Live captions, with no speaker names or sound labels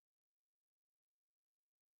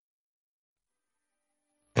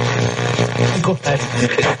Go ahead.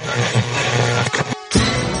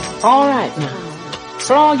 All right now.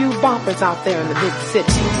 For all you boppers out there in the big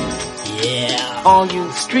city. Yeah. All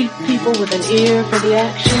you street people with an ear for the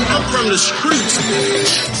action. I'm from the streets.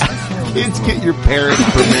 Kids, get your parents'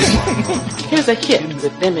 permission. Here's a hit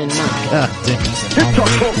with them in mind.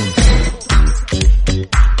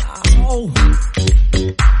 Oh.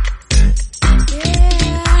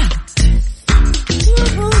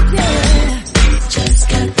 Just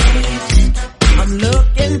got paid. I'm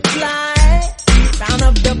looking fly. Found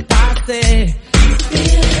up the posse.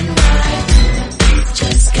 Feeling right.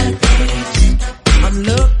 Just got paid. I'm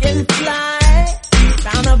looking fly.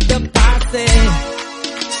 Found up the posse.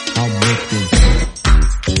 I'm looking.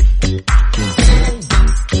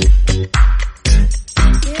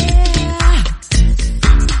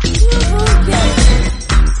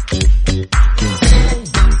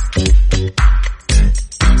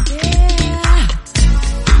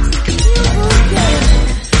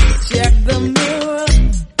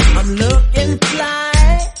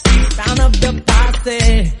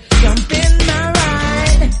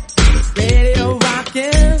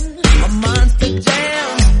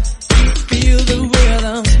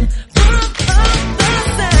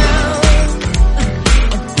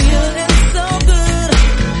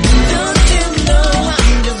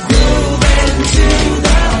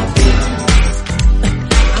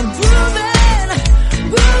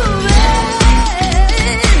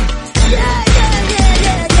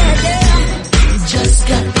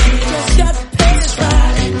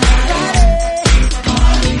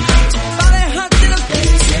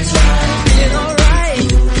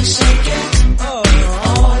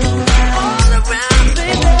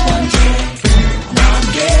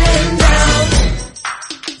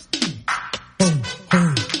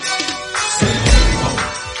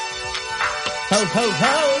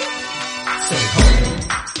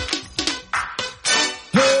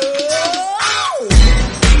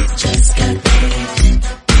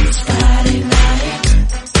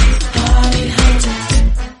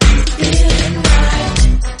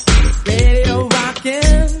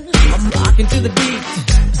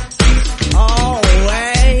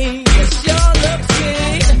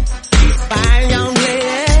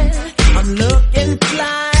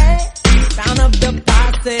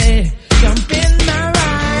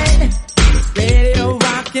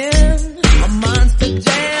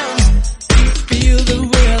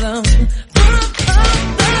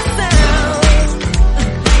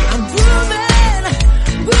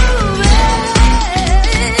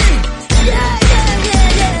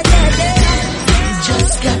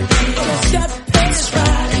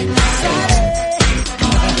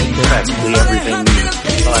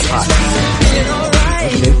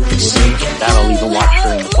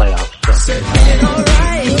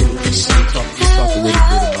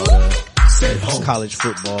 College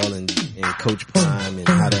football and Coach Prime and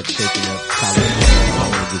how that's shaking up college football. I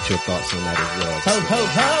want to get your thoughts on that as well. Ho, ho,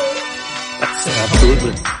 ho.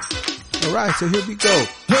 Absolutely. All right, so here we go.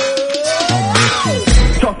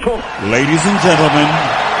 Ladies and gentlemen,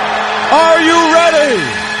 are you ready?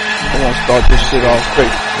 I want to start this shit off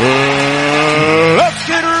straight. Let's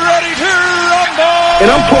get ready to rumble!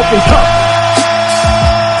 And I'm talking tough.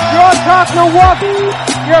 You're Top Milwaukee.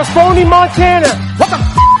 You're phony Montana. What the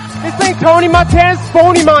f***? This ain't Tony Montana, it's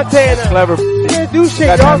phony Montana. Clever. You didn't do shit,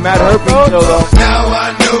 Got that Matt Herpes show though. Now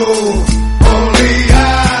I know only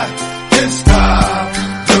I can stop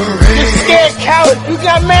the rain. You scared coward. You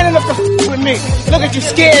got man enough to f*** with me. Look at you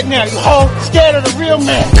scared now, you hoe. Scared of the real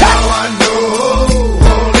man. Now I know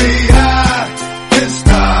only I can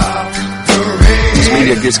stop the rain. This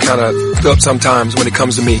media gets kind of up sometimes when it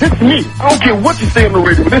comes to me. It's me. I don't care what you say on the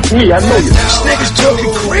radio, but it's me. I know you. This nigga's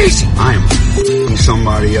talking crazy. I am f***ing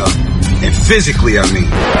somebody up. And physically, I mean.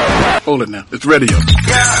 Hold it now. It's radio.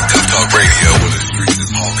 Tough Talk Radio, where the streets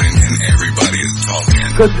is talking and everybody is talking.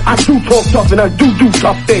 Because I do talk tough and I do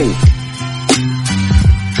tough things.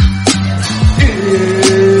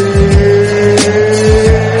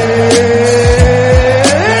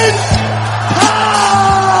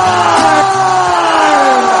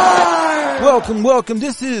 Welcome.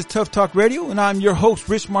 This is Tough Talk Radio, and I'm your host,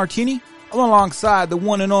 Rich Martini. I'm alongside the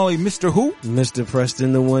one and only Mr. Who? Mr.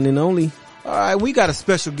 Preston, the one and only. All right, we got a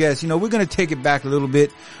special guest. You know, we're going to take it back a little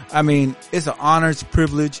bit. I mean, it's an honor, it's a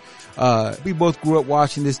privilege. We both grew up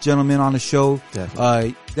watching this gentleman on the show.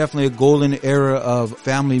 Definitely a golden era of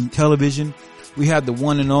family television. We had the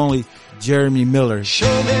one and only Jeremy Miller. Show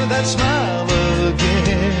me that smile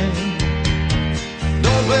again.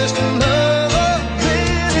 Don't waste another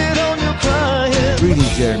minute on your crying.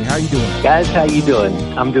 Greetings, Jeremy. How you doing? Guys, how you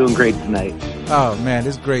doing? I'm doing great tonight. Oh man,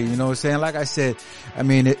 it's great. You know what I'm saying? Like I said, I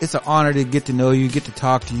mean, it's an honor to get to know you, get to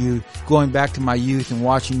talk to you. Going back to my youth and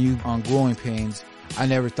watching you on Growing Pains, I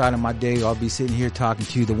never thought in my day I'll be sitting here talking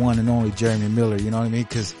to you, the one and only Jeremy Miller. You know what I mean?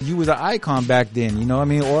 Because you was an icon back then. You know what I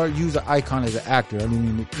mean? Or you was an icon as an actor. I didn't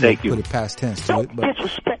even put it past tense to it. Don't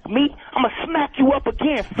disrespect me. I'm gonna smack you up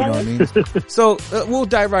again. You know what I mean? So we'll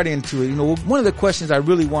dive right into it. You know, one of the questions I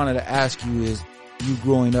really wanted to ask you is, you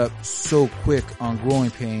growing up so quick on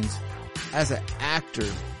Growing Pains, as an actor,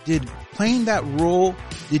 did playing that role,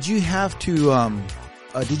 did you have to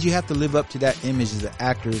live up to that image as an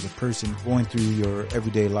actor, as a person going through your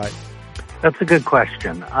everyday life? That's a good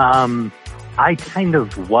question. I kind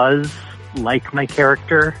of was like my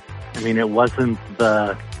character. I mean, it wasn't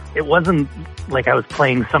like I was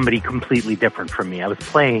playing somebody completely different from me. I was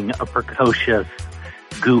playing a precocious,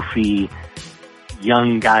 goofy,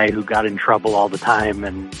 young guy who got in trouble all the time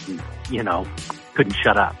and, you know, couldn't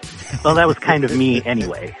shut up. Well, that was kind of me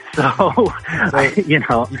anyway. So, you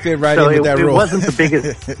know, you fit right in with that role. It wasn't the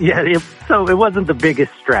biggest, it wasn't the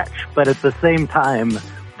biggest stretch, but at the same time,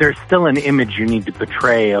 there's still an image you need to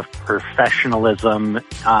portray of professionalism.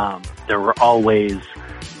 There were always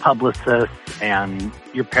publicists and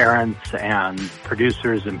your parents and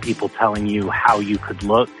producers and people telling you how you could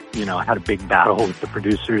look. You know, I had a big battle with the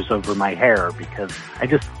producers over my hair because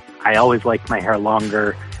I always liked my hair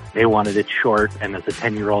longer. They wanted it short, and as a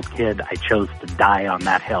 10-year-old kid, I chose to die on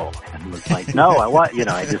that hill and was like, no,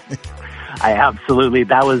 I absolutely,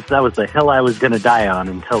 that was the hill I was going to die on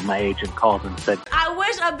until my agent called and said, I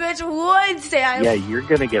wish a bitch would say yeah, you're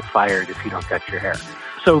going to get fired if you don't cut your hair.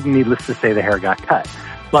 So needless to say, the hair got cut.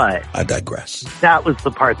 But I digress. That was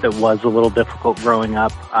the part that was a little difficult growing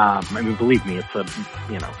up. I mean, believe me, it's a,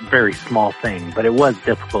 very small thing, but it was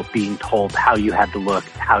difficult being told how you had to look,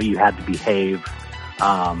 how you had to behave,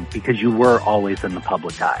 because you were always in the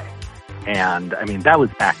public eye. And I mean, that was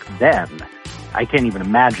back then. I can't even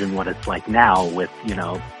imagine what it's like now with,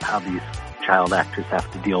 how these child actors have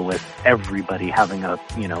to deal with everybody having a,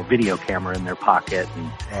 video camera in their pocket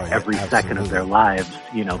and every second of their lives,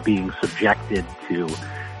 being subjected to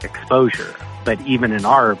exposure. But even in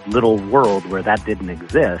our little world where that didn't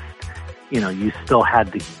exist, you still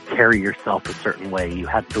had to carry yourself a certain way. You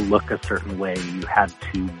had to look a certain way. You had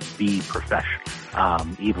to be professional,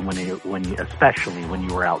 even especially when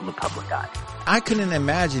you were out in the public eye. I couldn't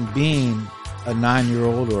imagine being a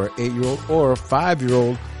 9-year-old or an 8-year-old or a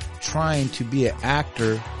 5-year-old trying to be an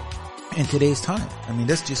actor in today's time. I mean,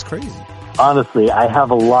 that's just crazy. Honestly, I have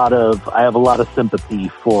a lot of sympathy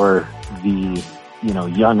for the,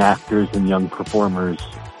 young actors and young performers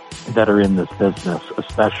that are in this business,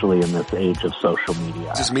 especially in this age of social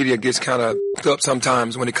media. This media gets kind of up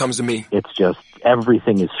sometimes when it comes to me. It's just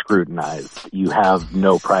everything is scrutinized. You have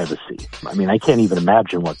no privacy. I mean, I can't even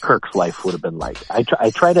imagine what Kirk's life would have been like.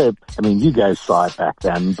 I try to, you guys saw it back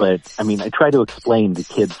then, but I try to explain to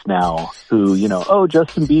kids now who,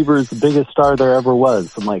 Justin Bieber is the biggest star there ever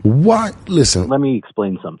was. I'm like, what? Listen, let me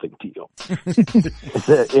explain something to you.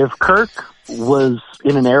 If Kirk was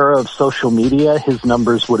in an era of social media, his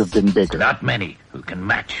numbers would have been bigger. Not many who can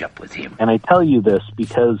match up with him. And I tell you this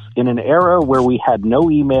because in an era where we had no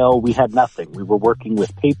email, we had nothing. We were working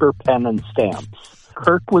with paper, pen, and stamps.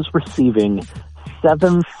 Kirk was receiving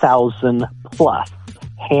 7,000 plus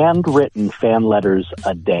handwritten fan letters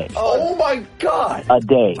a day. Oh my God! A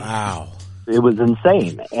day. Wow. It was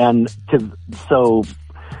insane. And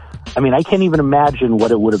I can't even imagine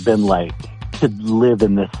what it would have been like to live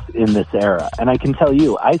in this era. And I can tell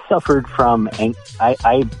you, I suffered from,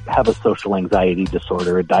 I have a social anxiety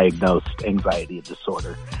disorder, a diagnosed anxiety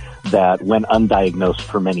disorder that went undiagnosed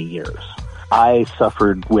for many years. I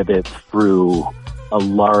suffered with it through a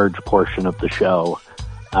large portion of the show,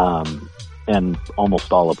 and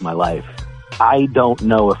almost all of my life. I don't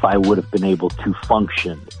know if I would have been able to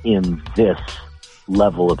function in this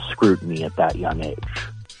level of scrutiny at that young age.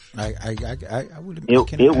 I would.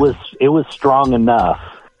 It was strong enough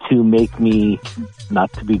to make me,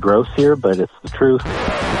 not to be gross here, but it's the truth.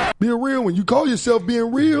 Being real when you call yourself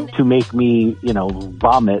being real. To make me,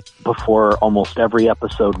 vomit before almost every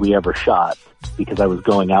episode we ever shot because I was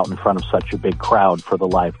going out in front of such a big crowd for the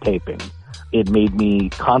live taping. It made me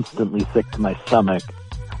constantly sick to my stomach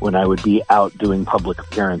when I would be out doing public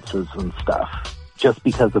appearances and stuff. Just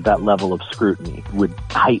because of that level of scrutiny would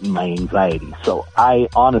heighten my anxiety. So I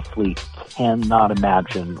honestly cannot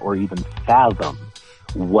imagine or even fathom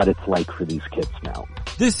what it's like for these kids now.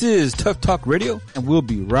 This is Tuff Talk Radio, and we'll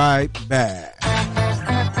be right back.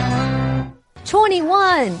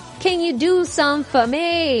 21. Can you do some for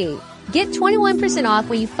me? Get 21% off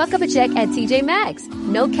when you fuck up a check at TJ Maxx.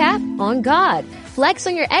 No cap, on God. Flex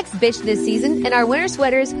on your ex-bitch this season in our winter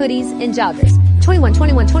sweaters, hoodies, and joggers. 21,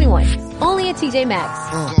 21, 21. Only at TJ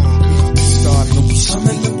Maxx.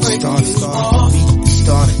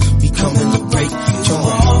 Becoming the break.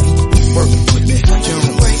 Working with me.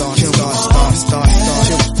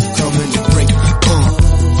 Coming to break.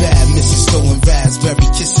 Bad Mrs. throwing raspberry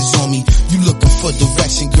kisses on me. You looking for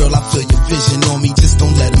direction, girl, I feel your vision on me. Just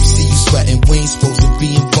don't let them see you sweating. We ain't supposed to be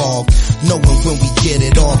involved. Knowing when we get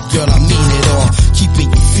it off, girl, I mean it all. Keeping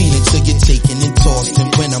you feeling till you're taking and tossed. And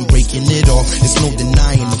when I'm breaking it off, it's no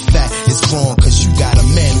denying the fact it's wrong. Cause you got a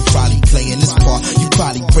man who probably playing his part. You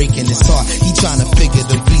probably breaking his heart. He trying to figure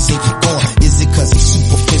the reason you're on. Is it cause he's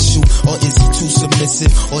superficial? Or is he too submissive?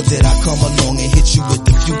 Or did I come along and hit you with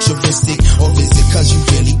the futuristic? Or is it cause you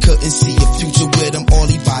really couldn't see a future with him? All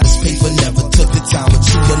he bought is paper, never took the time with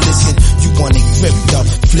you to listen. You want it gripped up,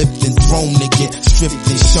 flipped and thrown again, stripped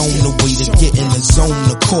and shown the way to get in the zone.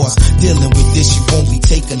 Of course, dealing with this, you won't be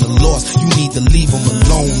taking a loss. You need to leave him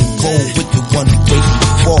alone and roll with the one who gave you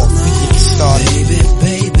the walk. We get started.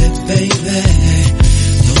 Baby,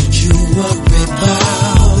 don't you worry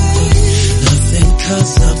about nothing,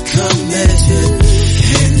 cause I'm coming to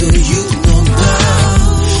handle you no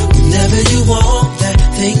doubt. Whenever you want that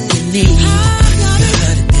thing you need,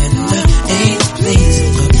 God and the angels please,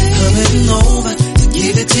 I'm coming over to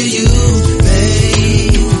give it to you,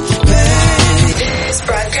 baby. This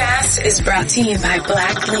broadcast is brought to you by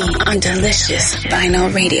Black Lee on Delicious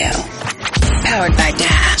Vinyl Radio. Powered by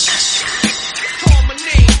Dash.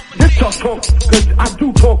 This tough talk, cause I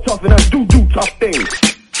do talk tough and I do tough things.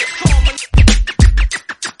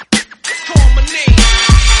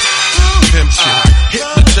 Pimp shit,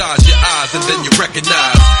 hypnotize your eyes and then you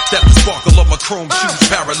recognize that the sparkle of my chrome shoes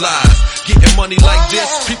paralyzed. Getting money like this,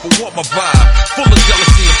 people want my vibe. Full of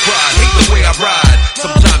jealousy and pride, hate the way I ride.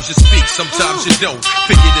 Sometimes you speak, sometimes you don't.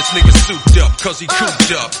 Figure this nigga souped up, cause he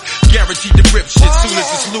cooped up. Guaranteed to rip shit soon as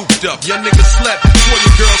it's looped up. Young nigga slept, swore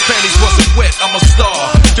your girl's panties wasn't wet. I'm a star,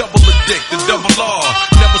 double addicted, double R.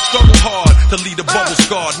 Never struggle hard to lead a bubble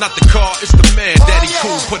scar. Not the car, it's the man. Daddy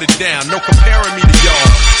cool, put it down. No comparing me to y'all.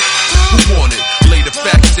 Who want it? Lay the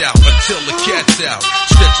facts out until the cat's out.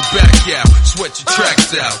 Stretch your back out, sweat your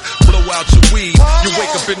tracks out. Blow out your weed. You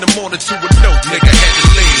wake up in the morning to a note, nigga had to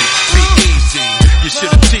leave. Be easy. You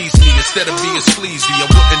should've teased me instead of being sleazy. I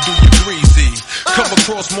wouldn't do you greasy. Come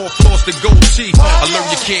across more flaws than gold teeth. I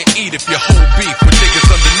learned you can't eat if you hold beef with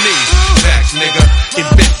niggas underneath. Facts, nigga.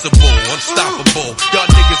 Invincible, unstoppable.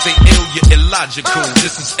 Y'all niggas ain't ill, you're illogical.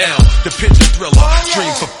 This is L, the picture thriller.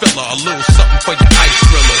 Dream fulfiller. A little something for your ice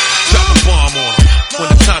thrillers. Drop a bomb on them. When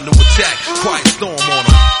it's time to attack, quiet storm on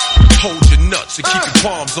them. Hold your nuts and keep your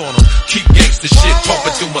palms on them. Keep gangsta shit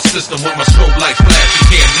pumping through my system with my strobe light flash.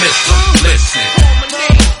 You can't miss them. Listen.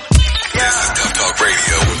 This is Tuff Talk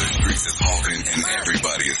Radio, where the streets is honking and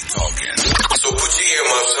everybody is talking. So put your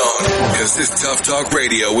earmuffs on, cause this Tuff Talk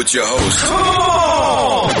Radio with your hosts,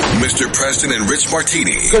 Mr. Preston and Rich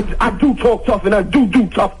Martini. Cause I do talk tough and I do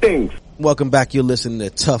tough things. Welcome back. You're listening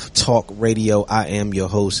to Tuff Talk Radio. I am your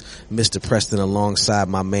host, Mr. Preston, alongside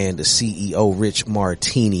my man, the CEO, Rich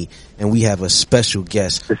Martini. And we have a special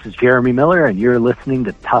guest. This is Jeremy Miller, and you're listening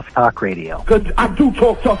to Tuff Talk Radio. Cause I do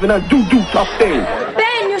talk tough and I do tough things.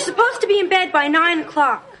 Ben, you're supposed to be in bed by 9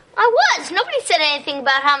 o'clock. I was. Nobody said anything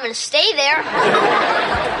about how I'm going to stay there.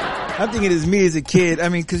 I'm thinking as me as a kid. I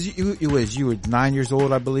mean, cause you were 9 years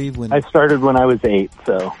old, I believe, when I started when I was 8,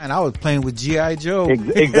 so. And I was playing with G.I. Joe.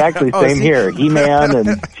 Exactly, same here. He-Man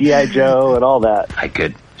and G.I. Joe and all that. I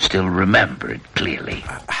could still remember it clearly.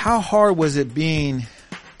 How hard was it being,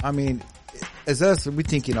 I mean, as us, we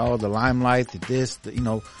thinking, oh, the limelight,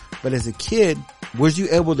 but as a kid, was you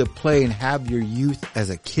able to play and have your youth as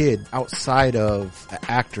a kid outside of an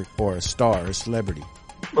actor or a star or a celebrity?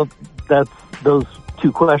 Well, those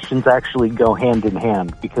two questions actually go hand in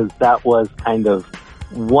hand, because that was kind of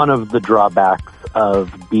one of the drawbacks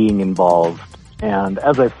of being involved. And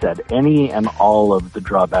as I've said, any and all of the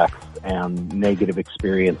drawbacks and negative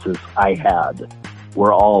experiences I had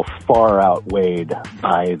were all far outweighed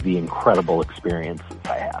by the incredible experiences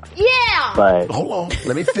I had. Yeah! But hold on,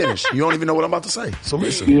 let me finish. You don't even know what I'm about to say, so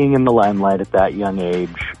listen. Being in the limelight at that young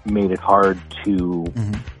age made it hard to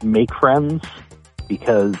make friends,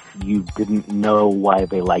 because you didn't know why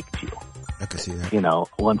they liked you. I can see that. You know,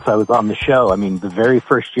 once I was on the show, I mean, the very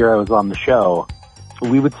first year I was on the show,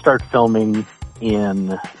 we would start filming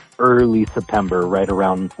in early September, right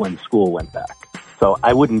around when school went back. So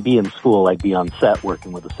I wouldn't be in school, I'd be on set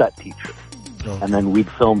working with a set teacher. Oh. And then we'd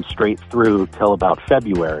film straight through till about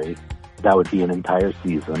February. That would be an entire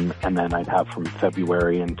season. And then I'd have from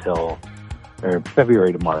February to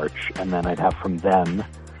March. And then I'd have from then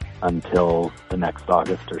until the next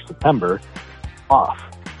August or September off.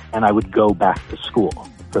 And I would go back to school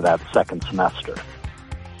for that second semester.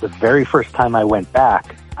 The very first time I went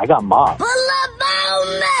back, I got mobbed.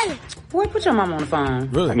 Boy, put your mom on the phone.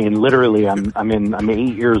 Really? I mean, literally, I'm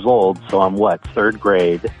 8 years old, so I'm third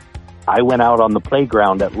grade. I went out on the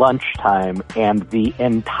playground at lunchtime, and the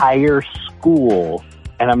entire school,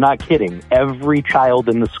 and I'm not kidding, every child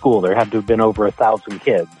in the school, there had to have been over 1,000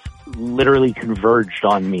 kids, literally converged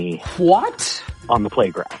on me. What? On the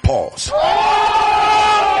playground. Pause.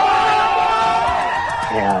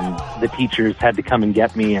 And the teachers had to come and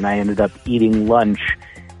get me, and I ended up eating lunch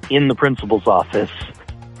in the principal's office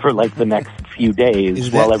for like the next few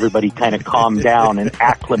days while everybody kind of calmed down and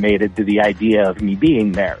acclimated to the idea of me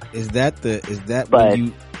being there. Is that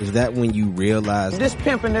when you realize this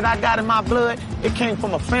pimping that I got in my blood, it came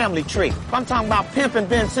from a family tree. I'm talking about pimping,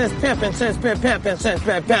 pimping.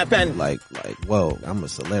 Like, whoa, I'm a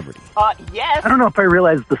celebrity. Yes. I don't know if I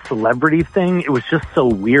realized the celebrity thing. It was just so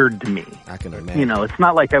weird to me. I can imagine. You know, it's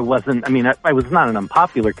not like I was not an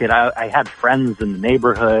unpopular kid. I had friends in the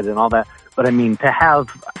neighborhood and all that. But I mean, to have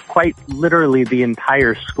quite literally the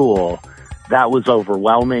entire school, that was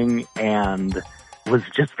overwhelming and was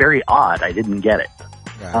just very odd. I didn't get it.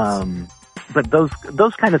 But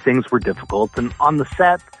those kind of things were difficult. And on the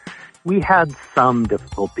set, we had some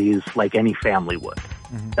difficulties like any family would.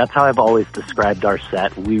 Mm-hmm. That's how I've always described our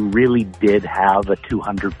set. We really did have a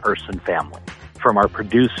 200-person family. From our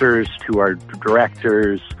producers to our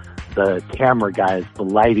directors, the camera guys, the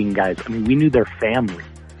lighting guys. I mean, we knew their family.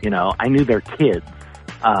 You know, I knew their kids.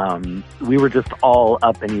 We were just all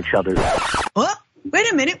up in each other's lives. What?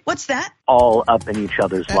 Wait a minute. What's that? All up in each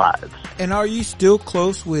other's lives. And are you still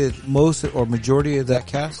close with most or majority of that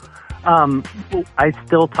cast? I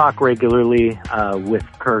still talk regularly with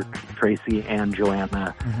Kirk, Tracy, and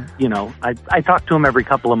Joanna. Mm-hmm. You know, I talk to them every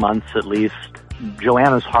couple of months at least.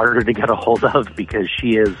 Joanna's harder to get a hold of because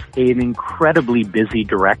she is an incredibly busy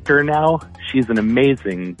director now. She's an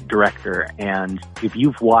amazing director, and if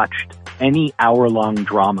you've watched any hour-long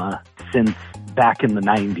drama since back in the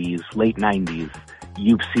 90s, late 90s,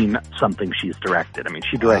 you've seen something she's directed. I mean,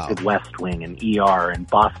 she directed West Wing and ER and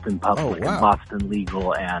Boston Public and Boston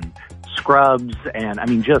Legal and Scrubs, and I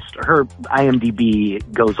mean, just her IMDb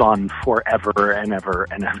goes on forever and ever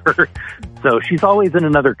and ever. So she's always in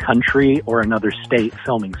another country or another state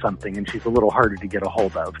filming something, and she's a little harder to get a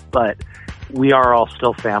hold of. But we are all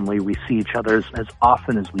still family. We see each other as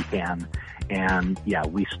often as we can. And yeah,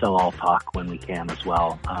 we still all talk when we can as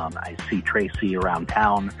well. I see Tracy around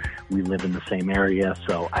town. We live in the same area.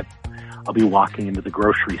 So I'll be walking into the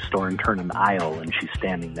grocery store and turn an aisle, and she's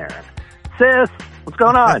standing there. Sis, what's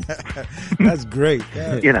going on? That's great.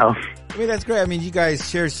 Yeah. You know, I mean, that's great. I mean, you guys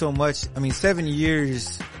share so much. I mean, 7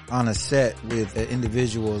 years on a set with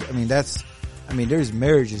individuals. I mean, there's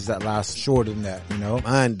marriages that last shorter than that, you know?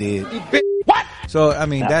 Mine did. What? So, I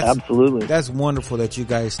mean, absolutely. That's wonderful that you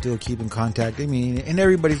guys still keep in contact. I mean, and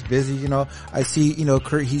everybody's busy, you know. I see, you know,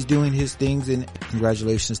 Kurt, he's doing his things, and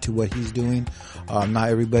congratulations to what he's doing. Not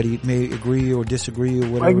everybody may agree or disagree or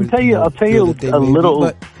whatever. I can tell you, I'll tell you a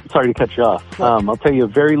little, sorry to cut you off. I'll tell you a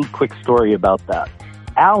very quick story about that.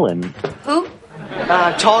 Alan. Who?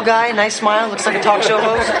 Tall guy, nice smile, looks like a talk show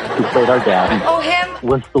host. Who played our dad. Oh, him?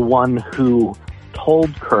 Was the one who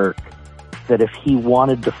told Kirk that if he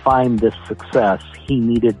wanted to find this success, he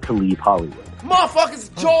needed to leave Hollywood.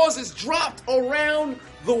 Motherfuckers' jaws is dropped around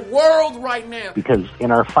the world right now. Because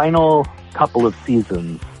in our final couple of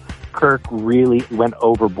seasons, Kirk really went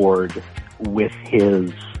overboard with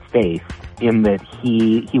his faith in that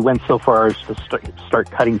he went so far as to start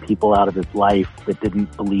cutting people out of his life that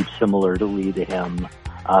didn't believe similarly to him.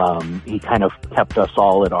 He kind of kept us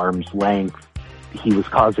all at arm's length. He was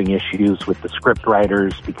causing issues with the script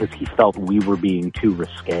writers because he felt we were being too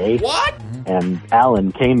risque. What? And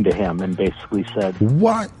Alan came to him and basically said,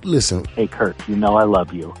 "What? Listen. Hey, Kirk, you know I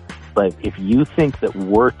love you, but if you think that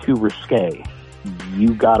we're too risque,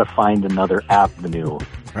 you got to find another avenue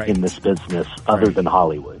in this business other than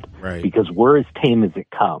Hollywood. Right. Because we're as tame as it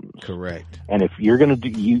comes. Correct. And if you're going to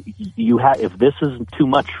do, if this isn't too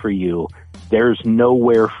much for you, there's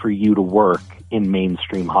nowhere for you to work in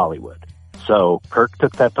mainstream Hollywood." So Kirk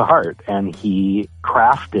took that to heart, and he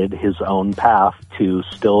crafted his own path to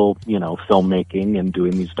still, you know, filmmaking and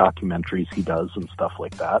doing these documentaries he does and stuff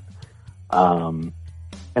like that. And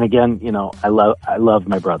again, you know, I love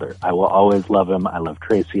my brother. I will always love him. I love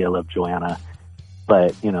Tracy. I love Joanna.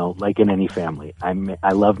 But, you know, like in any family,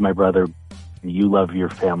 I love my brother. You love your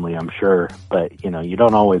family, I'm sure. But, you know, you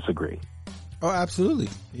don't always agree. Oh, absolutely.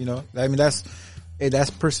 You know, I mean, Hey,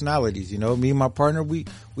 that's personalities, you know. Me and my partner, we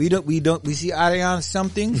see eye to eye on some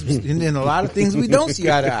things, and then a lot of things we don't see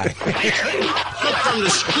eye to eye.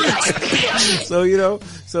 So, you know,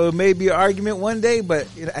 so it may be an argument one day, but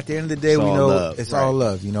at the end of the day, we know it's all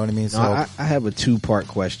love. You know what I mean? So I have a 2-part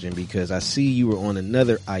question because I see you were on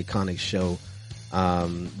another iconic show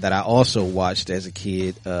that I also watched as a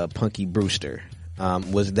kid, Punky Brewster.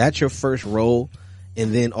 Was that your first role?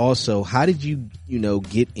 And then also, how did you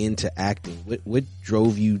get into acting? What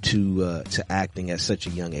drove you to acting at such a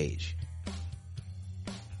young age?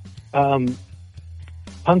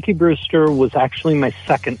 Punky Brewster was actually my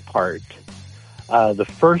second part. The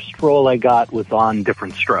first role I got was on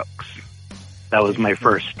Different Strokes. That was my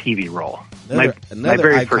first TV role. My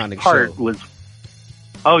very first part was.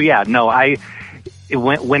 Oh yeah, no,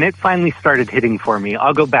 when it finally started hitting for me,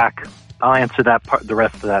 I'll go back. I'll answer that part, the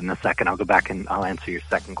rest of that in a second. I'll go back and I'll answer your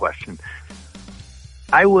second question.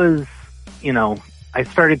 I was, I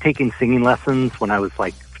started taking singing lessons when I was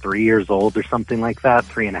like 3 years old or something like that,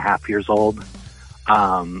 3.5 years old.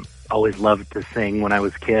 Always loved to sing when I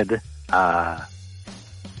was a kid. I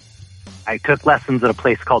took lessons at a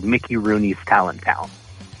place called Mickey Rooney's Talent Town.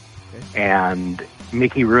 Okay. And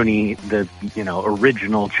Mickey Rooney, the,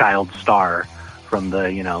 original child star from the,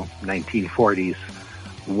 1940s,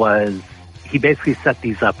 he basically set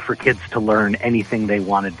these up for kids to learn anything they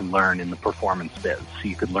wanted to learn in the performance biz. So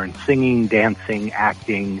you could learn singing, dancing,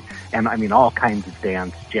 acting, and all kinds of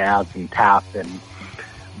dance, jazz and tap and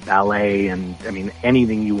ballet, and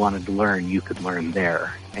anything you wanted to learn, you could learn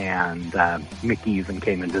there. And Mickey even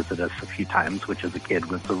came and visited us a few times, which as a kid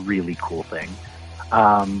was a really cool thing.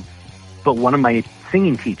 But one of my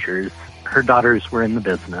singing teachers, her daughters were in the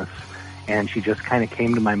business, and she just kind of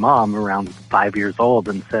came to my mom around 5 years old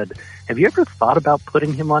and said, "Have you ever thought about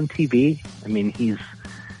putting him on TV?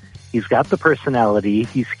 He's got the personality,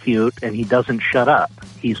 he's cute, and he doesn't shut up.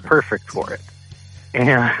 He's perfect for it."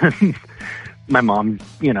 And my mom,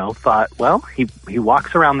 thought, well, he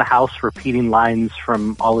walks around the house repeating lines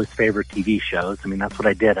from all his favorite TV shows. That's what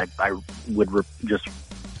I did. I would just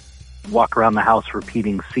walk around the house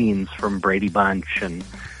repeating scenes from Brady Bunch and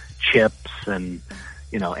Chips and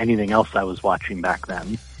anything else I was watching back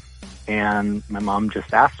then. And my mom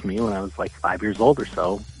just asked me when I was like 5 years old or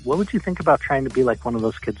so, what would you think about trying to be like one of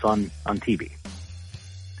those kids on TV?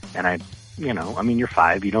 And you're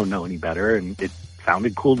 5, you don't know any better. And it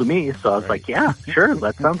sounded cool to me. So I was like, yeah, sure.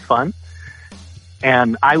 That sounds fun.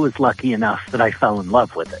 And I was lucky enough that I fell in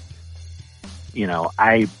love with it.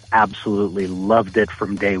 I absolutely loved it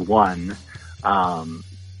from day one. And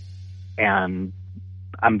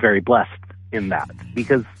I'm very blessed in that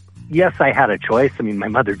because yes, I had a choice. My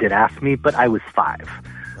mother did ask me, but I was 5.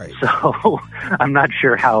 Right. So I'm not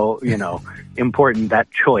sure how, important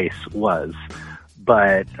that choice was.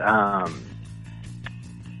 But, I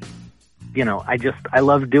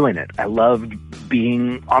loved doing it. I loved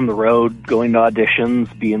being on the road, going to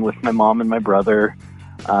auditions, being with my mom and my brother.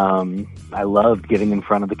 I loved getting in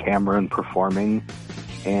front of the camera and performing.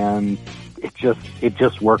 And it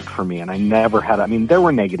just worked for me, and I never had. There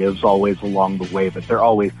were negatives always along the way, but they're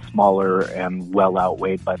always smaller and well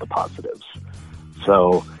outweighed by the positives.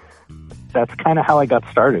 So that's kind of how I got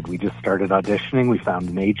started. We just started auditioning. We found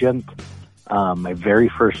an agent. My very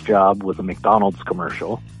first job was a McDonald's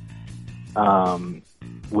commercial. There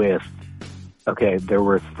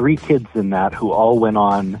were 3 kids in that who all went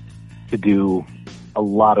on to do a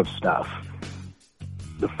lot of stuff.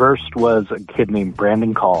 The first was a kid named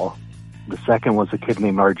Brandon Call. The second was a kid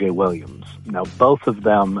named R.J. Williams. Now, both of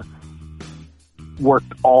them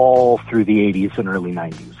worked all through the 80s and early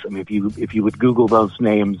 90s. If you would Google those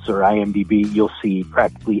names or IMDb, you'll see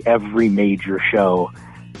practically every major show,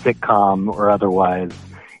 sitcom or otherwise.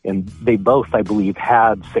 And they both, I believe,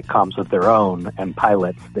 had sitcoms of their own and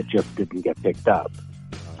pilots that just didn't get picked up.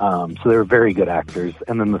 So they were very good actors.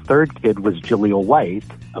 And then the third kid was Jaleel White,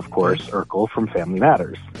 of course, Urkel from Family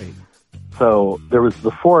Matters. Right. So there was the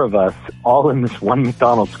 4 of us all in this one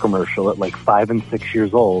McDonald's commercial at like 5 and 6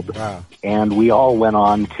 years old. Wow. And we all went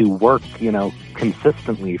on to work,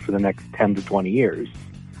 consistently for the next 10 to 20 years.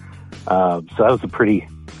 So that was a pretty,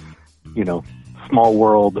 small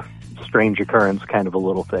world, strange occurrence kind of a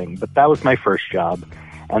little thing. But that was my first job.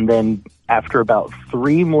 And then after about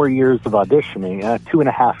 3 more years of auditioning,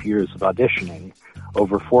 2.5 years of auditioning,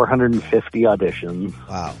 over 450 auditions,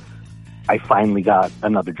 wow, I finally got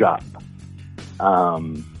another job.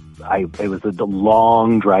 It was a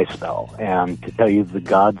long dry spell, and to tell you the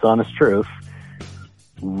God's honest truth,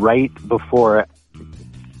 right before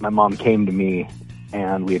my mom came to me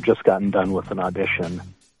and we had just gotten done with an audition,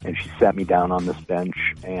 and she sat me down on this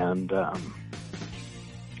bench and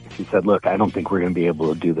she she said, look, I don't think we're going to be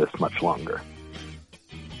able to do this much longer.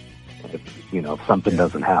 If something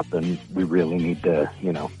doesn't happen, we really need to,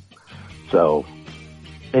 So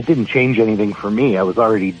it didn't change anything for me. I was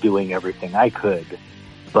already doing everything I could,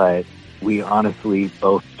 but we honestly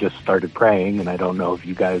both just started praying, and I don't know if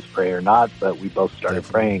you guys pray or not, but we both started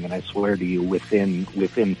praying, and I swear to you, within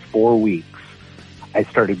 4 weeks, I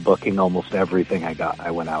started booking almost everything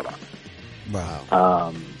I went out on.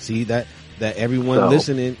 Wow. See that everyone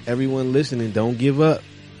listening, don't give up.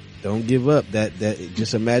 Don't give up. That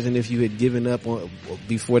just imagine if you had given up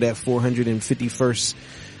before that 451st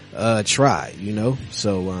try,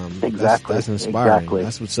 So exactly. That's inspiring. Exactly.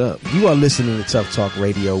 That's what's up. You are listening to Tough Talk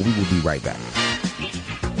Radio. We will be right back.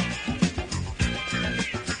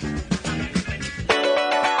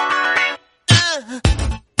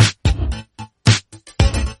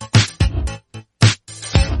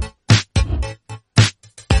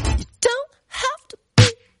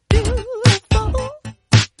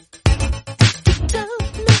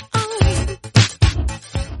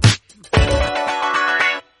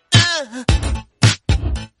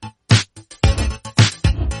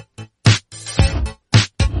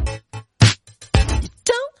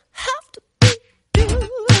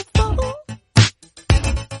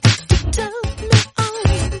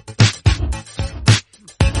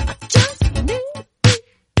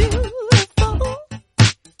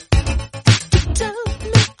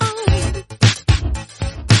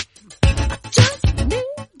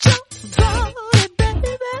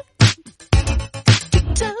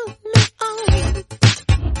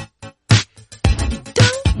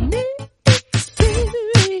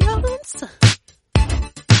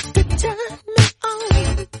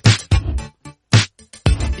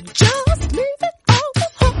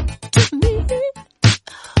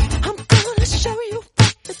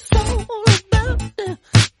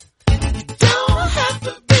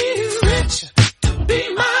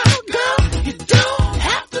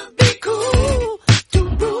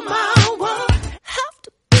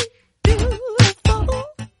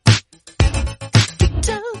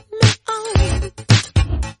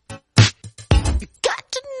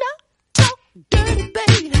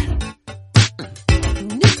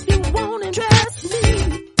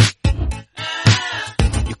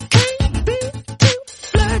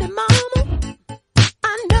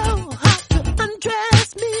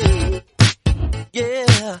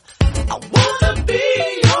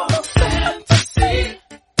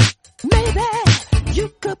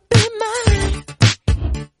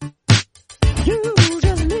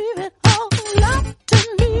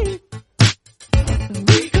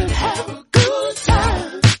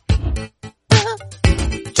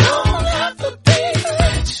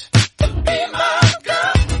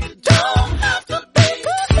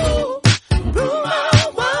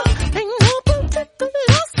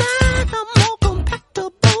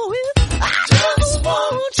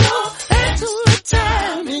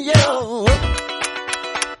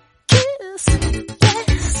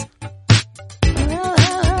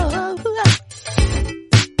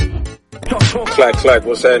 Clack,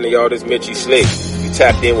 what's happening, y'all? This Mitchie Slick. You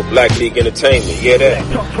tapped in with Black League Entertainment. You hear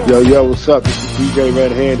that? Yo, what's up? This is DJ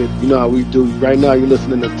Red Handed. You know how we do. Right now, you're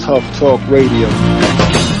listening to Tough Talk Radio.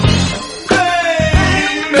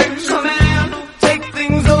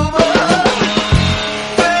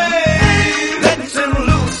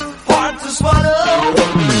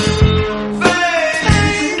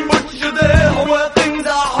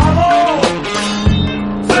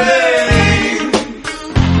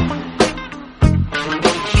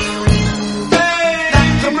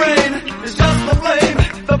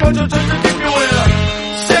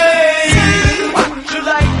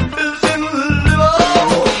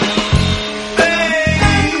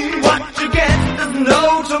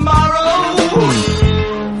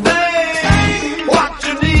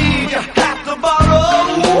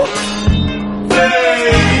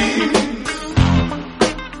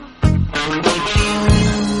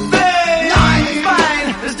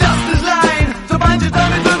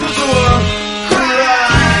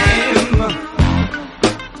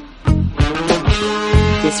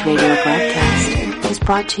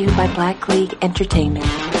 Brought to you by Black League Entertainment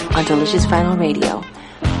on Delicious Vinyl Radio,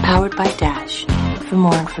 powered by Dash. For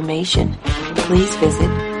more information, please visit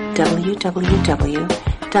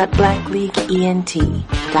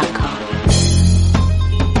www.blackleagueent.com.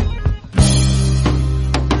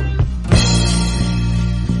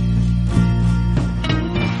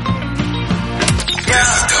 This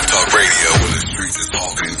is Tough Talk Radio, where the streets is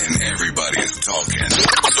talking and everybody is talking.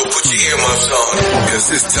 So put your earmuffs on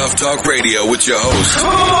This is Tough Talk Radio with your hosts,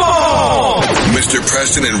 Mr.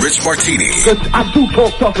 Preston and Rich Martini. Because I do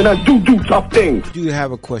talk tough and I do tough things. I do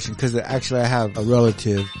have a question, because actually I have a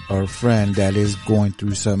relative or a friend that is going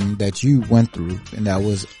through something that you went through, and that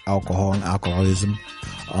was alcohol and alcoholism.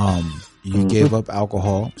 You gave up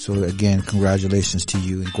alcohol, so again, congratulations to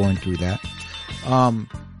you in going through that.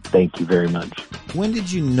 Thank you very much. When did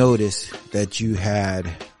you notice that you had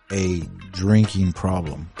a drinking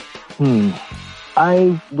problem?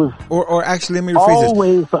 I was, or actually, let me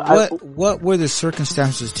rephrase this. What were the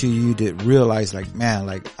circumstances to you that realized, like, man,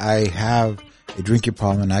 like I have a drinking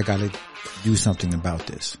problem and I got to do something about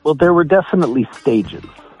this? Well, there were definitely stages.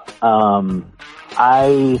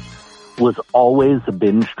 I was always a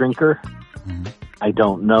binge drinker. I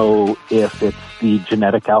don't know if it's the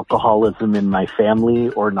genetic alcoholism in my family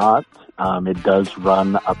or not. It does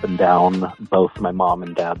run up and down both my mom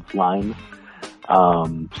and dad's lines.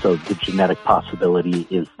 So the genetic possibility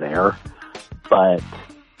is there. But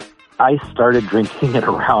I started drinking at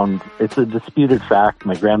around, it's a disputed fact.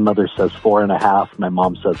 My grandmother says 4.5. My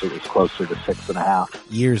mom says it was closer to 6.5.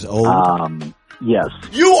 Years old? Yes.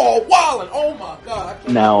 You are wildin'. Oh my God.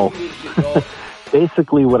 Now,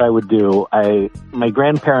 basically what I would do, my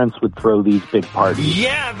grandparents would throw these big parties.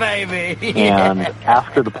 Yeah, baby. And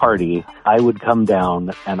after the party, I would come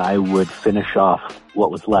down and I would finish off what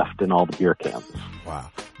was left in all the beer cans. Wow.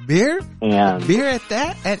 Beer? And beer at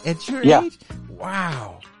that? At your yeah. age?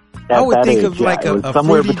 Wow. At I would that think age, of like it was a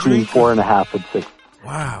somewhere fruity between drink. 4.5 and 6.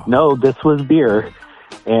 Wow. No, this was beer.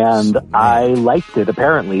 And I liked it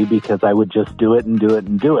apparently because I would just do it and do it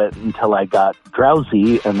and do it until I got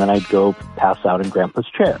drowsy, and then I'd go pass out in Grandpa's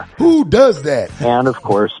chair. Who does that? And of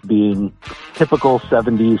course, being typical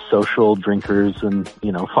 70s social drinkers and,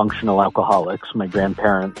 functional alcoholics, my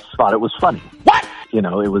grandparents thought it was funny. What? It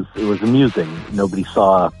was amusing. Nobody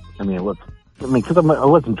saw, because I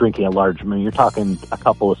wasn't drinking a large, you're talking a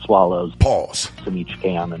couple of swallows. Pause. In each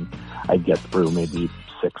can, and I'd get through maybe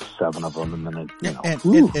 6, 7 of them, and then I'd, and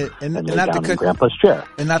lay not down to in Grandpa's chair.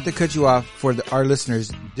 And not to cut you off, for our listeners,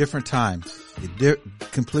 different times,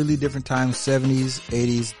 completely different times, 70s,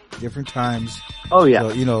 80s, different times. Oh yeah.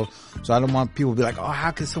 So, so I don't want people to be like, oh,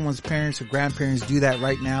 how could someone's parents or grandparents do that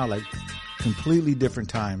right now? Like, completely different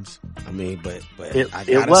times. But I it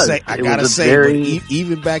gotta was say, very... but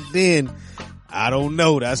even back then, I don't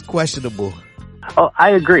know. That's questionable. Oh,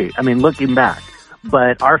 I agree. Looking back.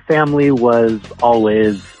 But our family was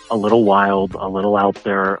always a little wild, a little out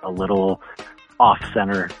there, a little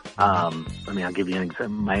off-center. I'll give you an example.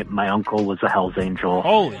 My uncle was a Hell's Angel.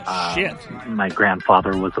 Holy shit. My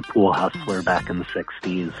grandfather was a pool hustler back in the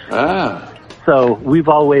 60s. So we've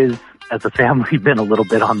always, as a family, been a little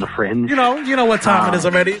bit on the fringe. You know what time it is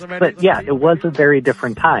already. But yeah, it was a very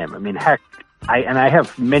different time. Heck, I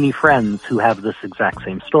have many friends who have this exact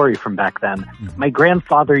same story from back then. My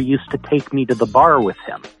grandfather used to take me to the bar with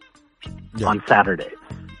him on Saturdays.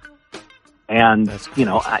 And,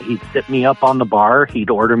 he'd sit me up on the bar.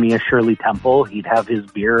 He'd order me a Shirley Temple. He'd have his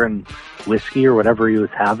beer and whiskey or whatever he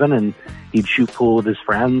was having. And he'd shoot pool with his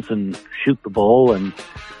friends and shoot the bull. And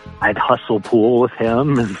I'd hustle pool with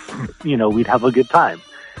him. And, we'd have a good time.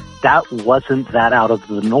 That wasn't that out of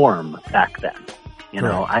the norm back then.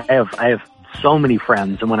 I have so many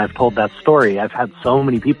friends, and when I've told that story, I've had so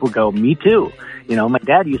many people go, me too. My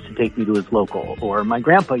dad used to take me to his local, or my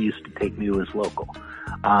grandpa used to take me to his local.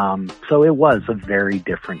 So it was a very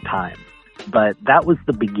different time. But that was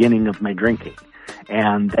the beginning of my drinking.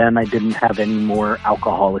 And then I didn't have any more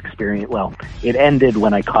alcohol experience. Well, it ended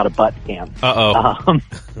when I caught a butt can.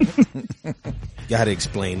 Got to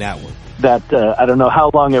explain that one. I don't know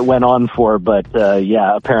how long it went on for, but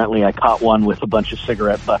apparently I caught one with a bunch of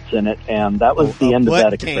cigarette butts in it, and that was the end of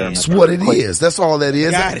that experiment. That's what it is. That's all that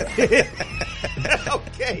is. Got it.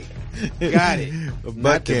 Okay. Got it.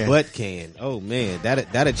 Not the butt can. Oh man,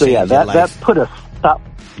 that'd change your life. That put a stop.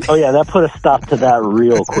 Oh yeah, that put a stop to that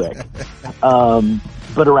real quick.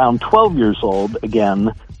 But around 12 years old,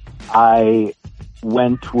 again, I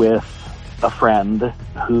went with a friend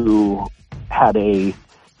who had a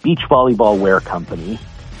beach volleyball wear company,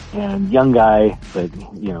 and young guy, but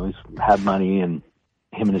he's had money, and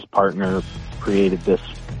him and his partner created this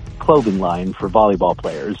clothing line for volleyball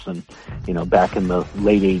players. And back in the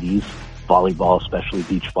late 80s, volleyball, especially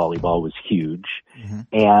beach volleyball, was huge.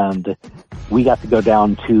 And we got to go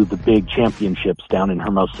down to the big championships down in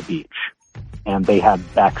Hermosa Beach, and they had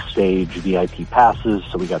backstage VIP passes,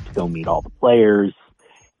 so we got to go meet all the players.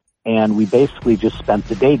 And we basically just spent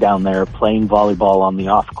the day down there playing volleyball on the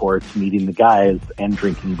off courts, meeting the guys, and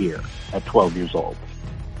drinking beer at 12 years old.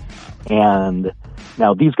 And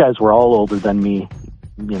now these guys were all older than me.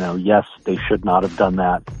 yes, they should not have done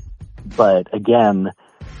that. But again,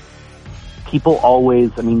 people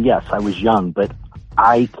always, yes, I was young, but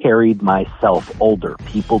I carried myself older.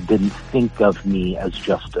 People didn't think of me as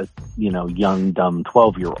just a, young, dumb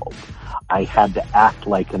 12-year-old. I had to act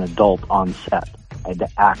like an adult on set. I had to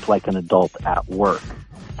act like an adult at work.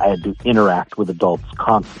 I had to interact with adults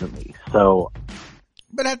constantly. So,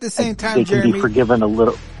 but at the same time, they can Jeremy, be forgiven a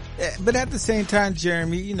little. But at the same time,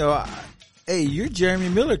 Jeremy, hey, you're Jeremy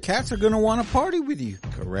Miller. Cats are going to want to party with you.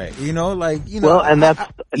 Correct. Well, and that's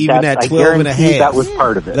even at 12 and a half. That was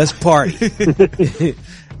part of it. Let's party.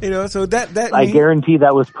 So that I guarantee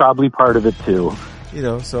that was probably part of it too.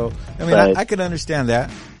 I can understand that.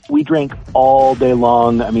 We drank all day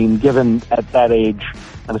long. Given at that age,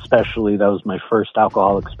 and especially that was my first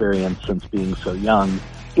alcohol experience since being so young,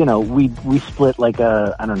 we split like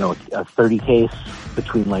a 30 case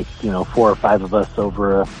between 4 or 5 of us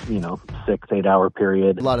over a, 6-8 hour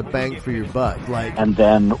period. A lot of bang for your buck. And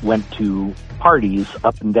then went to parties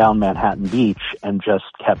up and down Manhattan Beach and just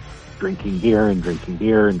kept drinking beer and drinking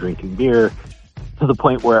beer and drinking beer to the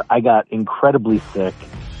point where I got incredibly sick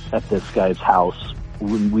at this guy's house.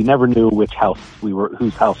 We never knew whose house we were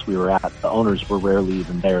at. The owners were rarely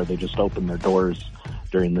even there. They just opened their doors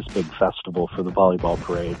during this big festival for the volleyball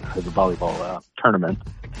parade, or the volleyball tournament.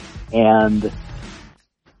 And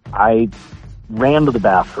I ran to the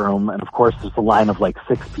bathroom, and of course there's a line of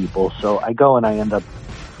 6 people, so I go and I end up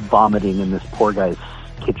vomiting in this poor guy's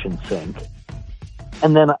kitchen sink.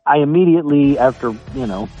 And then I immediately, after,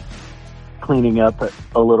 cleaning up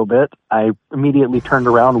a little bit, I immediately turned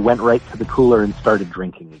around, went right to the cooler, and started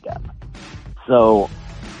drinking again. So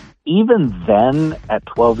even then, at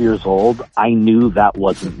 12 years old, I knew that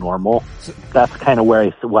wasn't normal. That's kind of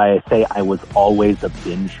why I say I was always a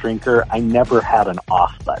binge drinker. I never had an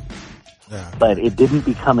off button. Yeah. But it didn't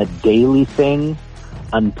become a daily thing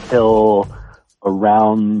until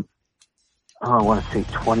around, I want to say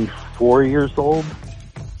 24 years old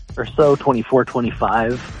or so, 24,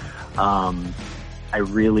 25. I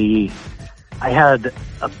had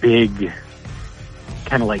a big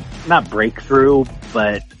kind of not breakthrough,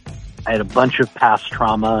 but I had a bunch of past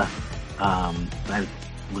trauma. I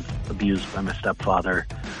was abused by my stepfather,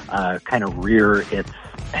 kind of rear its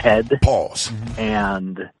head. Pause.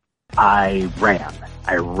 And I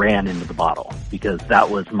ran into the bottle because that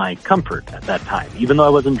was my comfort at that time. Even though I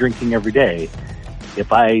wasn't drinking every day,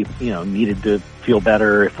 if I, needed to feel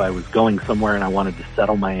better, if I was going somewhere and I wanted to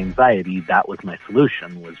settle my anxiety, that was my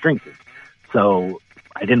solution, was drinking. So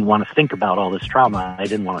I didn't want to think about all this trauma. I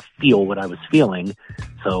didn't want to feel what I was feeling.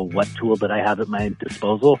 So what tool did I have at my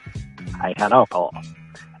disposal? I had alcohol.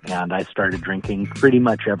 And I started drinking pretty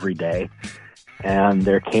much every day. And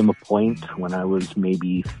there came a point when I was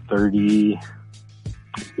maybe 31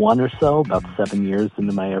 or so, about 7 years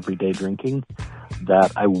into my everyday drinking,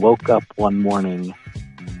 that I woke up one morning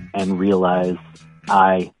and realized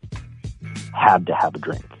I had to have a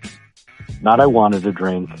drink. Not I wanted a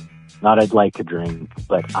drink, not I'd like a drink,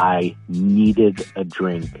 but I needed a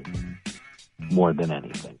drink more than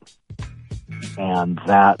anything. And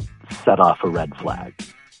that set off a red flag.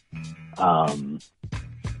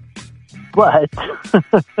 But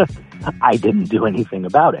I didn't do anything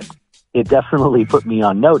about it. It definitely put me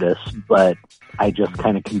on notice, but I just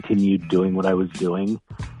kind of continued doing what I was doing.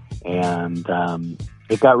 And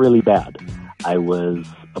it got really bad. I was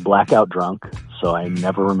a blackout drunk, so I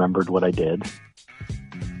never remembered what I did.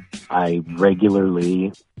 I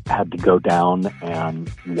regularly had to go down and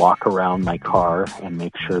walk around my car and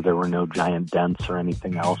make sure there were no giant dents or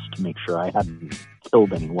anything else to make sure I hadn't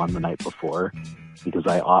killed anyone the night before, because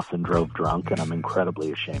I often drove drunk, and I'm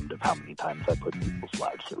incredibly ashamed of how many times I put people's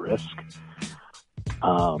lives at risk.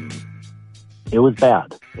 It was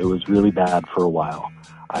bad. It was really bad for a while.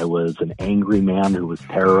 I was an angry man who was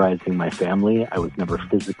terrorizing my family. I was never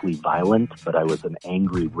physically violent, but I was an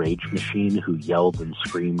angry rage machine who yelled and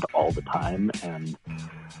screamed all the time. And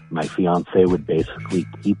my fiance would basically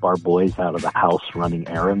keep our boys out of the house running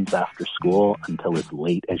errands after school until as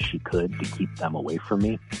late as she could to keep them away from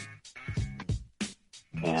me.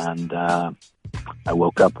 And I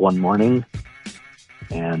woke up one morning,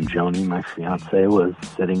 and Joni, my fiance, was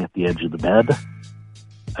sitting at the edge of the bed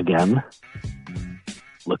again,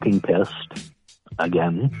 looking pissed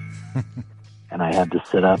again. And I had to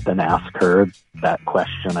sit up and ask her that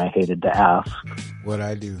question I hated to ask. What'd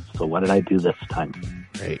I do? So what did I do this time?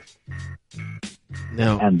 Right.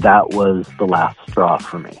 Now, and that was the last straw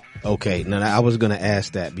for me. Okay. Now I was going to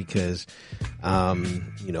ask that because,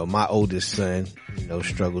 my oldest son,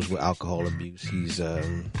 struggles with alcohol abuse. He's,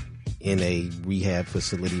 in a rehab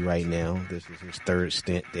facility right now. This is his third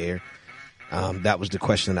stint there. that was the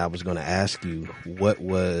question I was going to ask you. What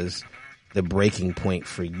was the breaking point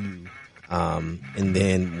for you? And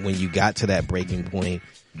then when you got to that breaking point,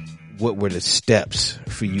 what were the steps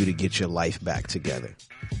for you to get your life back together?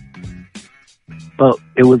 Well,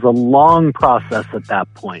 it was a long process at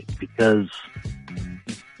that point because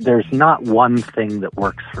there's not one thing that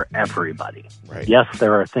works for everybody. Right. Yes,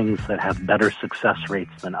 there are things that have better success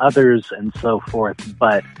rates than others and so forth,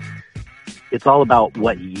 but it's all about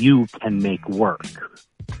what you can make work.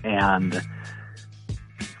 And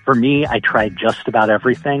for me, I tried just about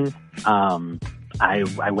everything. I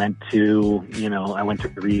went to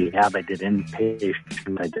rehab. I did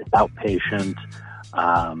inpatient. I did outpatient.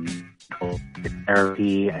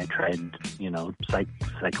 Therapy. I tried,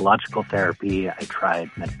 psychological therapy. I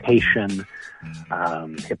tried meditation,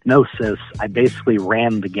 hypnosis. I basically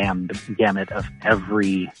ran the gamut of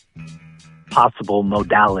every possible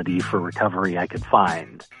modality for recovery I could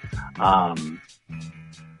find. And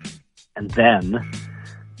then,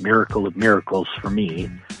 miracle of miracles for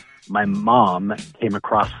me, my mom came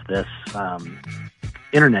across this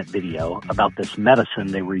internet video about this medicine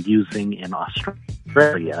they were using in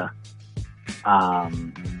Australia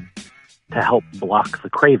to help block the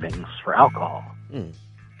cravings for alcohol.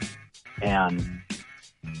 And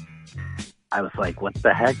I was like, what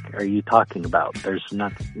the heck are you talking about? There's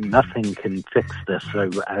nothing can fix this.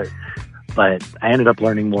 But I ended up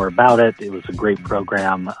learning more about it. It was a great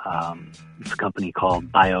program. It's a company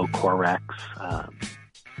called BioCorex.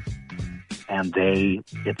 And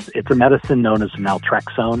it's a medicine known as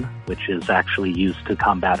naltrexone, which is actually used to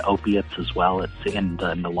combat opiates as well. It's in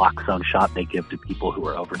the naloxone shot they give to people who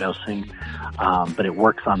are overdosing. But it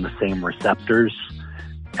works on the same receptors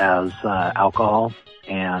as alcohol,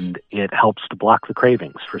 and it helps to block the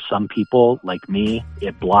cravings. For some people, like me,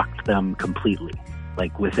 it blocked them completely.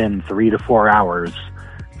 Like within 3 to 4 hours,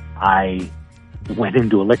 I went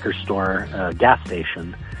into a liquor store, gas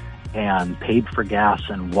station, and paid for gas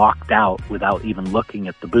and walked out without even looking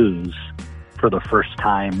at the booze for the first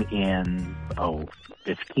time in,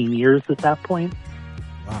 15 years at that point.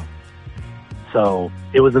 Wow. So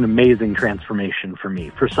it was an amazing transformation for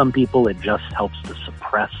me. For some people, it just helps to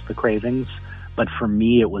suppress the cravings. But for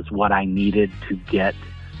me, it was what I needed to get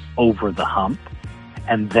over the hump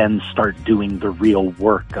and then start doing the real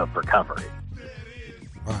work of recovery.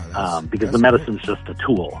 Wow, because the medicine's just a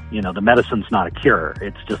tool. The medicine's not a cure.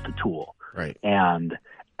 It's just a tool. Right. And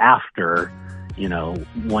after,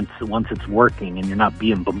 once it's working and you're not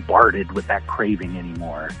being bombarded with that craving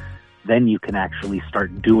anymore, then you can actually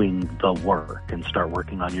start doing the work and start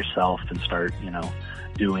working on yourself and start,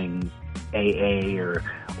 doing AA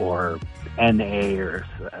or NA or,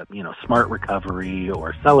 Smart Recovery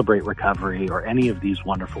or Celebrate Recovery or any of these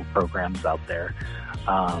wonderful programs out there.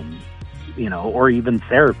 Or even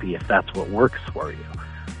therapy if that's what works for you.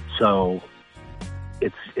 So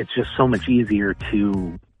it's just so much easier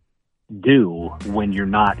to do when you're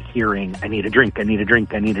not hearing, I need a drink, I need a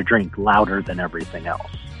drink, I need a drink, louder than everything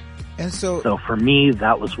else. And so for me,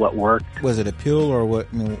 that was what worked. Was it a pill or what?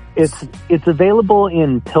 It's available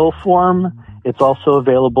in pill form. It's also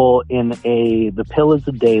available in the pill is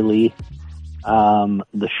a daily.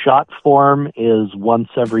 The shot form is once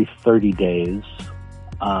every 30 days.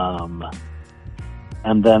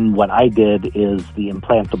 And then what I did is the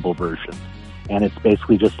implantable version. And it's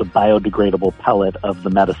basically just a biodegradable pellet of the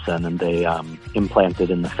medicine, and they implant it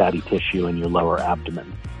in the fatty tissue in your lower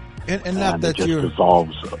abdomen. And not that you're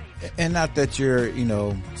dissolves. And not that you're,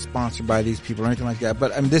 sponsored by these people or anything like that.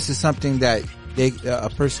 But this is something that a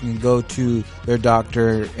person can go to their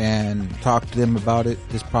doctor and talk to them about it.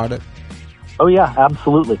 This product. Oh yeah,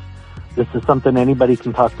 absolutely. This is something anybody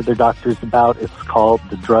can talk to their doctors about.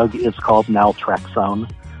 The drug is called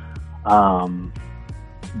naltrexone.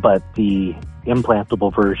 But the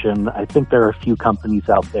implantable version, I think there are a few companies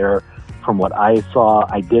out there. From what I saw,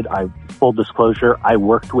 full disclosure, I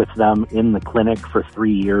worked with them in the clinic for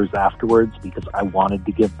 3 years afterwards because I wanted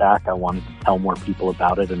to give back. I wanted to tell more people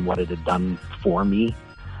about it and what it had done for me.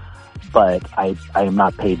 But I am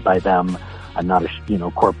not paid by them. I'm not a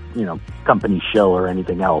company show or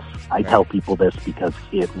anything else. I tell people this because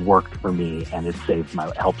it worked for me and it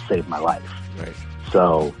helped save my life. Right.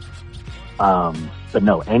 So, but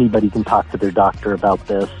no, anybody can talk to their doctor about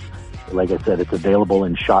this. Like I said, it's available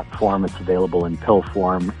in shot form, it's available in pill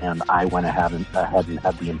form, and I went ahead and had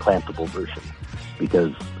the implantable version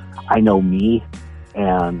because I know me,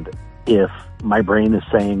 and if my brain is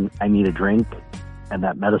saying I need a drink and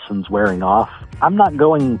that medicine's wearing off, I'm not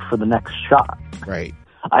going for the next shot. Right.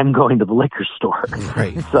 I'm going to the liquor store.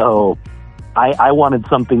 Right. So I wanted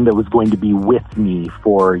something that was going to be with me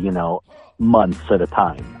for, months at a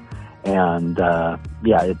time. And,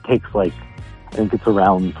 yeah, it takes I think it's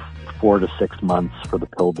around 4 to 6 months for the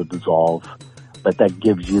pill to dissolve, but that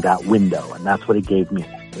gives you that window, and that's what it gave me.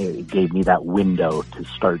 It gave me that window to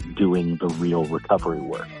start doing the real recovery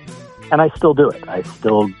work. And I still do it. I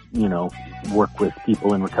still, work with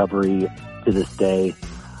people in recovery to this day.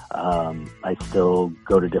 I still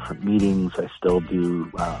go to different meetings. I still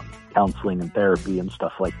do counseling and therapy and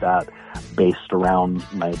stuff like that based around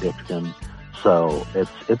my addiction. So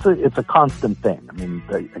it's a constant thing. I mean,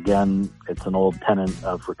 again, it's an old tenet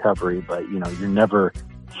of recovery, but you're never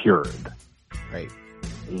cured. Right.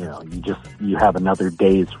 You have another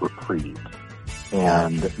day's reprieve,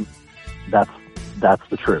 and that's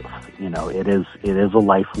the truth. It is a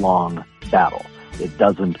lifelong battle. It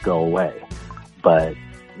doesn't go away, but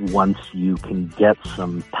once you can get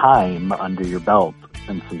some time under your belt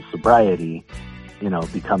and some sobriety,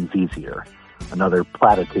 it becomes easier. Another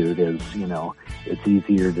platitude is, it's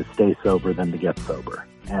easier to stay sober than to get sober.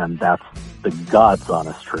 And that's the God's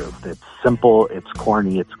honest truth. It's simple, it's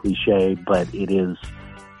corny, it's cliche, but it is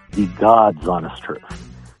the God's honest truth.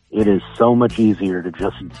 It is so much easier to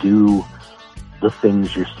just do the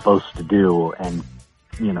things you're supposed to do and,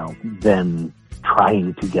 than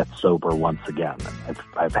trying to get sober once again.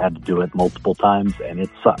 I've had to do it multiple times, and it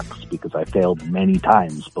sucks because I failed many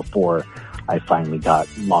times before I finally got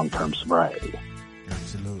long-term sobriety.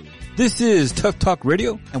 Absolutely. This is Tuff Talk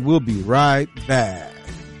Radio, and we'll be right back.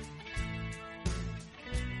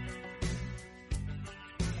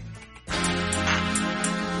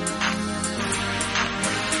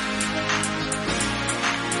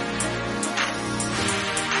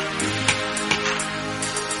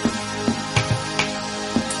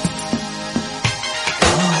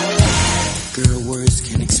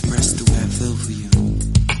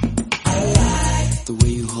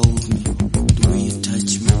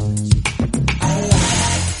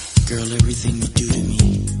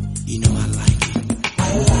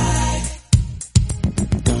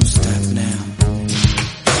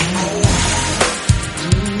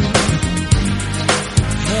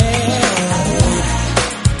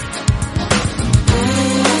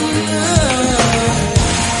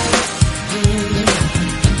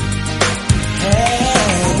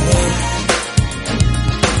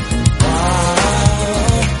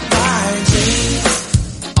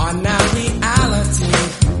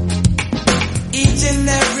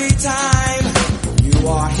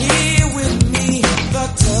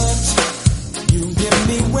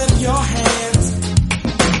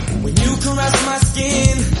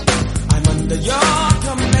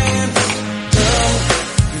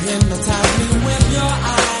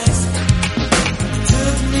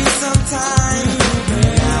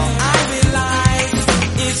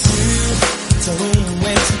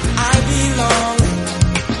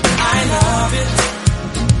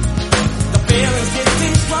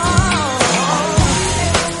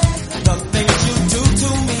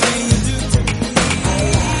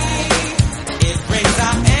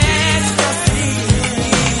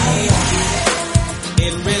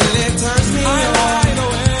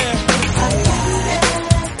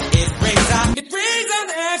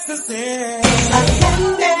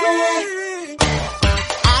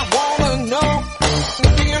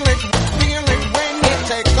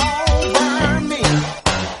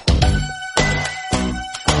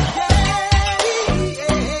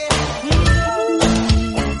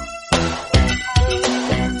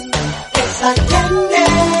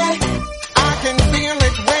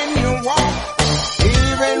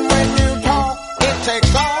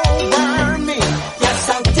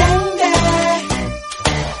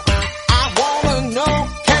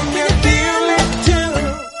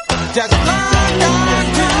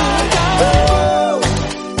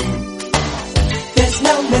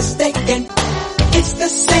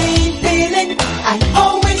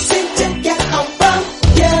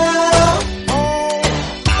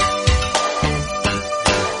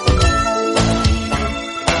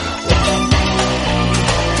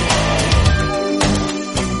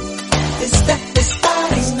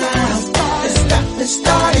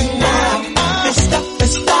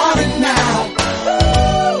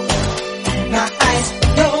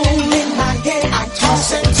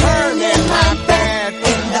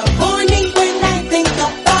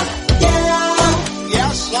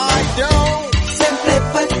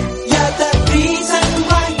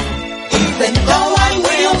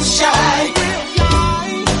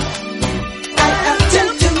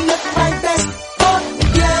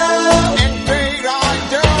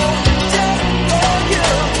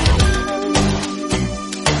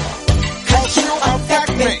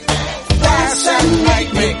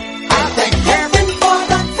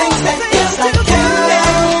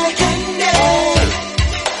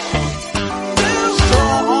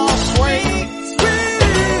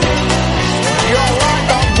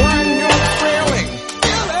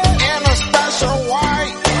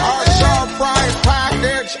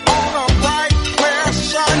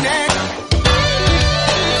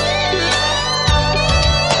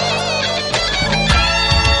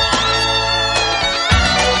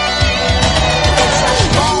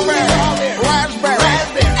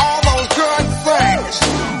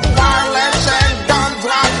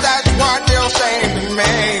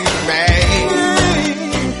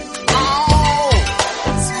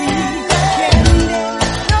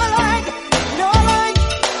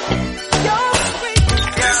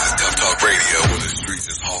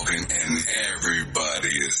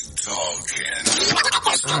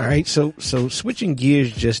 All right. So switching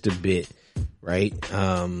gears just a bit, right?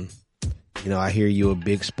 I hear you're a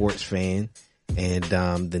big sports fan, and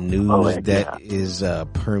the news is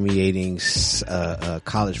permeating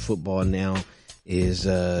college football now is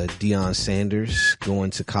Deion Sanders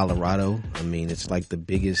going to Colorado. I mean, it's like the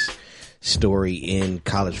biggest story in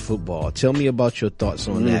college football. Tell me about your thoughts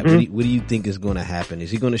on that. What do you think is going to happen?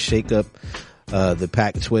 Is he going to shake up the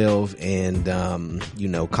Pac-12 and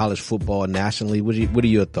college football nationally? What are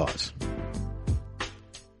your thoughts?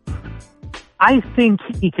 I think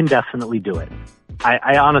he can definitely do it.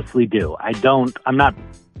 I honestly do. I'm not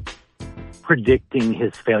predicting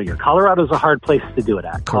his failure. Colorado's a hard place to do it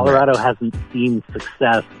at. Correct. Colorado hasn't seen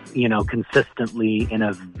success, consistently in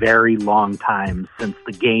a very long time since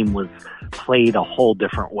the game was played a whole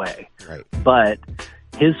different way. Right. But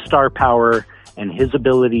his star power and his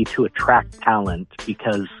ability to attract talent,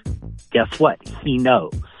 because guess what? He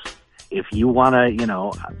knows. If you want to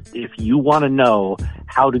know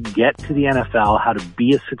how to get to the NFL, how to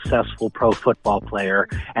be a successful pro football player,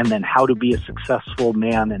 and then how to be a successful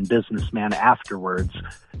man and businessman afterwards,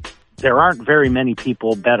 there aren't very many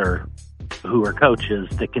people better who are coaches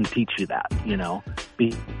that can teach you that,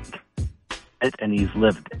 and he's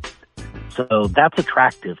lived it. So that's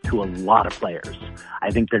attractive to a lot of players.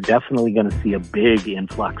 I think they're definitely going to see a big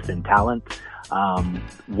influx in talent.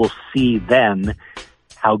 We'll see then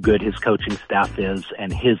how good his coaching staff is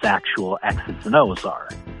and his actual X's and O's are.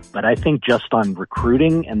 But I think just on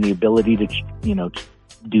recruiting and the ability to,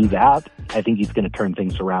 do that, I think he's going to turn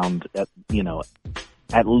things around at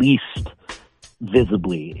least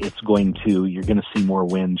visibly. You're going to see more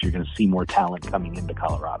wins. You're going to see more talent coming into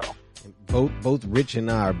Colorado. Both Rich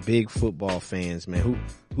and I are big football fans, man.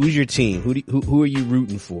 Who's your team? Who are you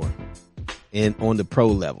rooting for? And on the pro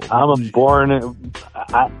level, on the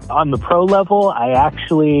pro level, I'm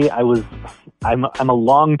a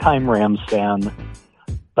longtime Rams fan,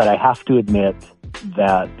 but I have to admit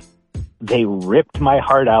that they ripped my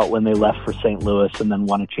heart out when they left for St. Louis and then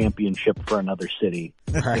won a championship for another city.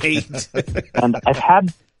 Right. And I've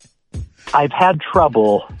had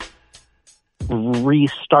trouble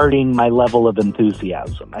restarting my level of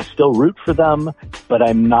enthusiasm. I still root for them, but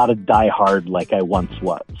I'm not a diehard like I once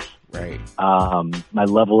was. Right. My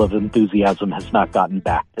level of enthusiasm has not gotten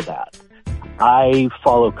back to that. I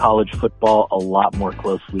follow college football a lot more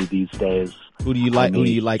closely these days. Who do you like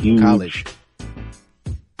in college?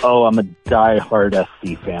 Oh, I'm a diehard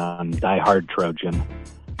SC fan, diehard Trojan.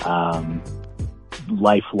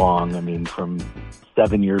 Lifelong, from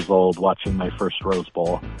 7 years old watching my first Rose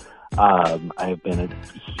Bowl. I've been a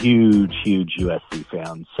huge USC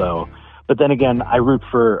fan. So, but then again,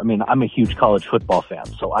 I'm a huge college football fan.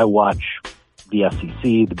 So I watch the SEC,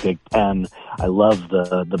 the Big Ten. I love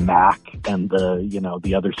the MAC and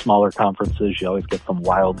the other smaller conferences. You always get some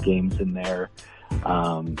wild games in there.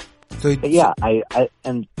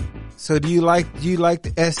 So do you like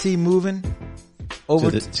the SC moving over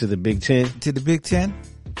to the Big Ten? To the Big Ten?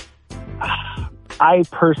 I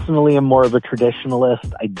personally am more of a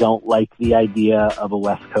traditionalist. I don't like the idea of a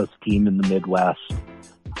West Coast team in the Midwest.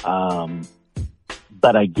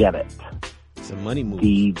 But I get it. It's a money move.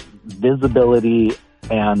 The visibility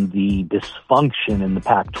and the dysfunction in the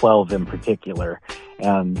Pac-12 in particular.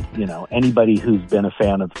 And, anybody who's been a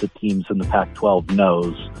fan of the teams in the Pac-12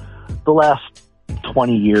 knows the last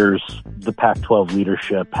 20 years, the Pac-12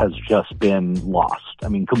 leadership has just been lost.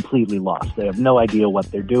 Completely lost. They have no idea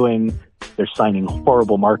what they're doing. They're signing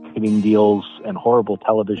horrible marketing deals and horrible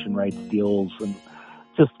television rights deals and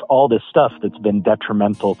just all this stuff that's been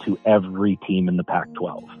detrimental to every team in the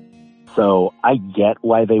Pac-12. So I get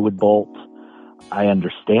why they would bolt. I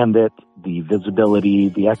understand it, the visibility,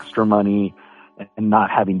 the extra money, and not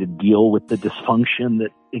having to deal with the dysfunction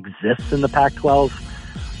that exists in the Pac-12.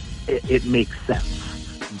 It makes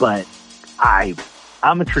sense. But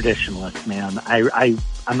I'm a traditionalist, man.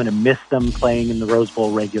 I'm going to miss them playing in the Rose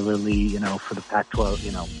Bowl regularly, for the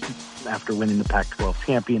Pac-12, after winning the Pac-12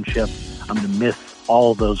 championship. I'm going to miss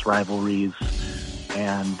all those rivalries.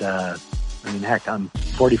 And, heck, I'm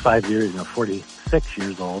 46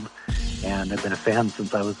 years old, and I've been a fan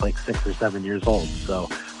since I was like 6 or 7 years old. So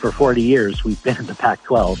for 40 years, we've been in the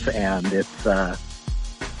Pac-12, and it's,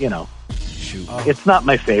 it's not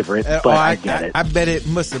my favorite, but I get it. I bet it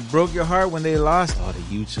must have broke your heart when they lost. Oh, to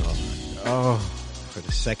Utah. Oh, for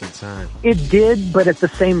the second time. It did, but at the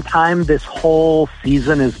same time, this whole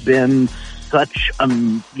season has been such a,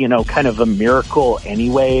 kind of a miracle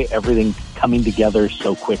anyway, everything coming together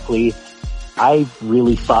so quickly. I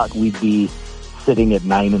really thought we'd be sitting at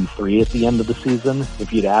 9-3 at the end of the season,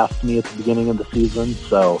 if you'd asked me at the beginning of the season.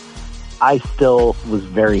 So I still was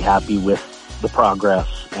very happy with the progress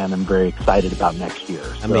and I'm very excited about next year.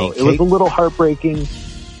 So it was a little heartbreaking.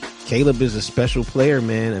 Caleb is a special player,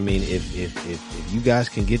 man. I mean, if you guys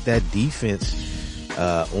can get that defense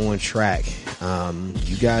on track,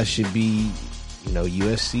 you guys should be,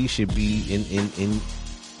 USC should be in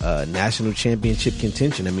national championship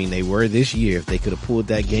contention. I mean, they were this year. If they could have pulled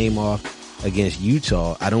that game off against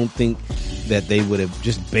Utah, I don't think that they would have,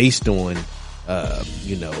 just based on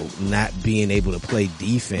not being able to play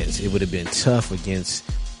defense, it would have been tough against,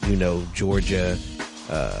 Georgia,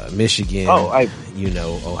 Michigan,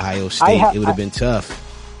 Ohio State. It would have been tough.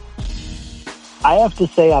 I have to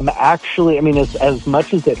say, as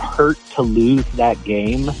much as it hurt to lose that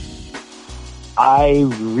game, I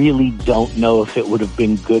really don't know if it would have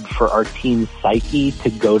been good for our team's psyche to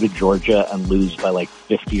go to Georgia and lose by like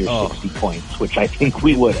 50 or 60 points, which I think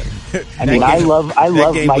we would have. I love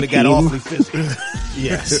my team.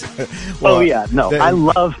 Yes. I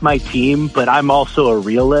love my team, but I'm also a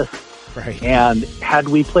realist. Right. And had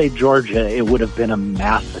we played Georgia, it would have been a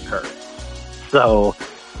massacre. So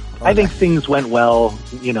I think things went well.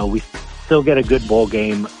 We still get a good bowl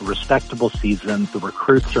game, respectable season. The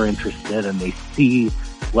recruits are interested and they see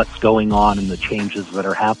what's going on and the changes that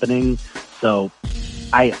are happening. So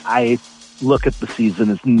I look at the season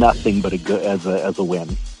as nothing but as a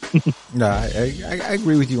win. No, I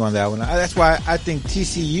agree with you on that one. That's why I think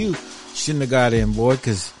TCU shouldn't have got in, boy,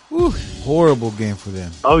 because horrible game for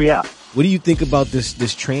them. Oh, yeah. What do you think about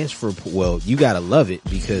this transfer? Well, you gotta love it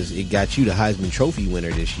because it got you the Heisman Trophy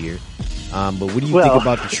winner this year. But what do you think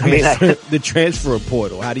about the transfer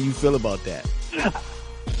portal? How do you feel about that?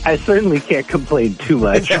 I certainly can't complain too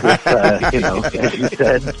much with, as you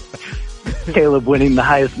said, Caleb winning the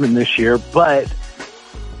Heisman this year, but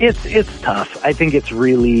it's tough. I think it's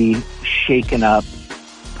really shaken up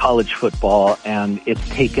college football and it's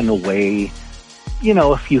taken away,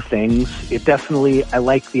 a few things. It definitely, I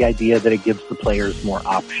like the idea that it gives the players more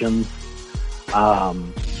options.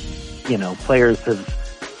 Players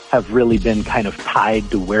have really been kind of tied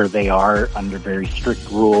to where they are under very strict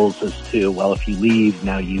rules as to, well, if you leave,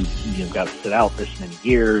 now you've got to sit out this many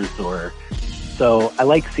years so I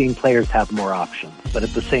like seeing players have more options, but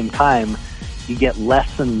at the same time, you get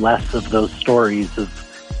less and less of those stories of,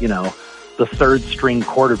 the third string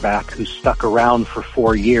quarterback who stuck around for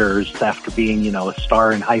 4 years after being, a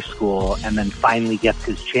star in high school and then finally gets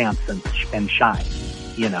his chance and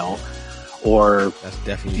shines, or that's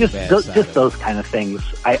definitely just those kind of things.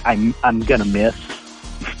 I'm gonna miss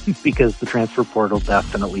because the transfer portal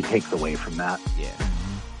definitely takes away from that. Yeah.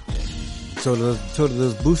 So do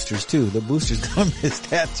those boosters too. The boosters gonna miss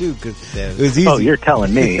that too because it was easy. Oh, you're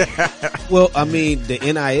telling me. Well, I mean, the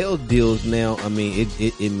NIL deals now. I mean,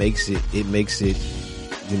 it makes it,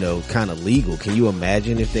 kind of legal. Can you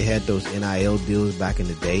imagine if they had those NIL deals back in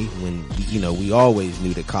the day when we always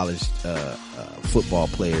knew that college football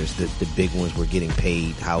players, the big ones, were getting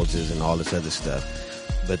paid houses and all this other stuff.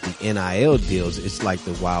 But the NIL deals, it's like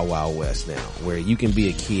the Wild Wild West now, where you can be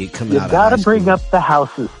a kid coming out of high school. You gotta bring up the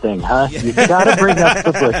houses thing, huh? You gotta bring up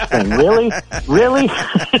the Bush thing. Really?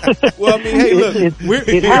 Well, I mean, hey, look.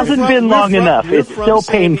 It hasn't been long enough. It's still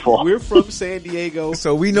painful. We're from San Diego.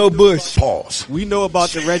 So we know Bush. Pause. We know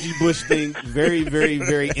about the Reggie Bush thing very, very,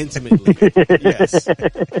 very intimately. Yes.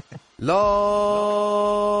 Lord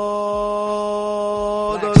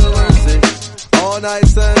of mercy. All night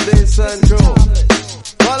Sunday Central.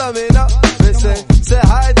 Follow me now, say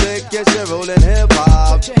high tech, yes you're rolling hip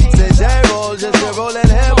hop. Say J-roll, yes you're rolling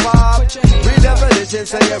hip hop. Redefinition,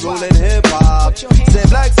 say you're rolling hip hop. Say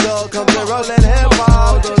Black Soul, come to rolling hip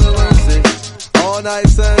hop. Go to mercy, all night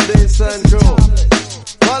Sunday Central.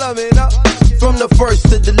 Follow me now. From the first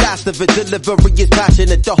to the last of it, delivery is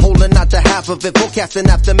passionate, the whole and not the half of it, forecasting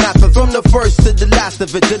aftermath of it. From the first to the last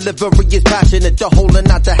of it, delivery is passionate, the whole and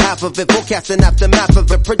not the half of it, forecasting aftermath of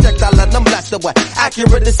it. Projectile and I'm blasted with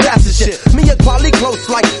accurate assassin shit. Me and Quali close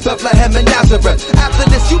like Bethlehem and Nazareth. After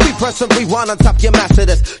this, you be pressing rewind on top your master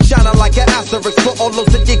this. Shining like an asterisk for all those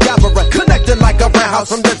that you gathering. Connecting like a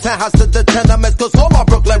roundhouse from the townhouse to the tenements, cause all my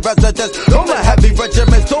Brooklyn residents, all the heavy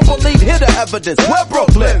regiments, don't believe, hear the evidence. We're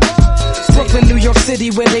Brooklyn. Brooklyn, New York City,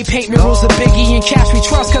 where they paint murals of Biggie and Cash we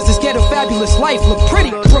trust, cause this ghetto fabulous life look pretty.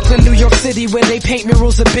 Brooklyn, New York City, where they paint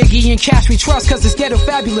murals of Biggie and Cash we trust, cause this ghetto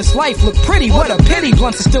fabulous life look pretty. What a pity,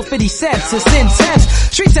 blunts are still 50 cents, it's intense.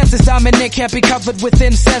 Street sense is dominant, can't be covered with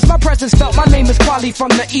incense. My presence felt, my name is Quali from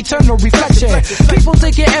the eternal reflection. People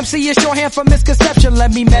think your MC is shorthand for misconception.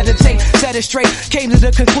 Let me meditate, set it straight. Came to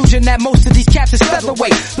the conclusion that most of these cats is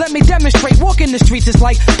featherweight. Let me demonstrate, walking the streets is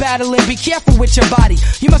like battling, be careful with your body.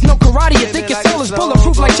 You must know karate, think your soul is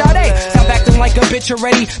bulletproof like Sade. Stop acting like a bitch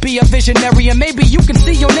already, be a visionary, and maybe you can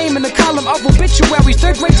see your name in the column of obituaries.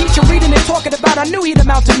 Third grade teacher reading and talking about, I knew he'd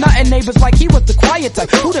amount to nothing. Neighbors like he was the quiet type.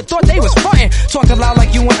 Who'd have thought they was frontin'? Talking loud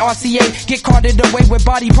like you and RCA. Get carted away with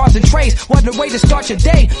body parts and trays. What a way to start your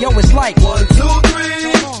day. Yo, it's like 1, 2, 3.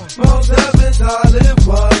 Most heavens, I live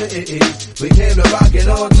quality. We came to rock it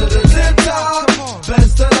on to the tip top.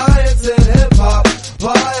 Best alliance in hip hop.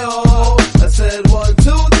 Why oh? I said 1, 2,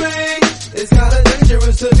 3. It's kinda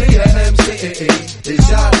dangerous to be an MC. They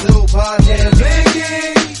shot Tupac and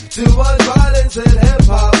Biggie. Too much violence in hip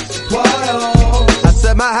hop. Why oh? I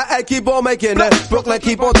said Manhattan keep on making it. Brooklyn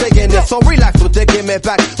keep on taking it. So relax with the give me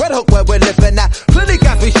back. Red Hook where we're living at. Plenty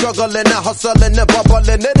guys we struggling and hustling and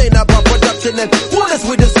bubbling. It ain't about production and what is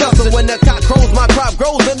we discussing? When the cock crows, my crop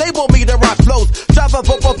grows and they want me to rock flows. Striving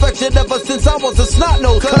for perfection ever since I was a snot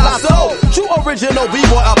nose. Colossal, true original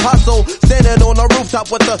B-boy apostle. Standing on a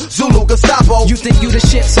rooftop with the Zulu Gestapo. You think you the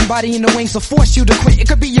shit, somebody in the wings will force you to quit. It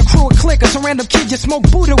could be your crew or clique or some random kid you smoke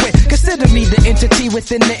Buddha with. Consider me the entity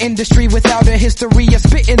within the industry without a history of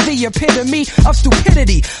spitting the epitome of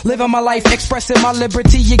stupidity. Living my life, expressing my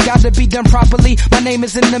liberty, you gotta be done properly. My name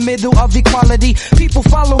is in the middle of equality. People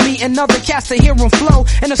follow me and other cats to hear them flow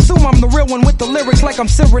and assume I'm the real one with the lyrics like I'm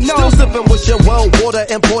Cyrano. Still sipping with your well water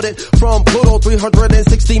imported from Pluto,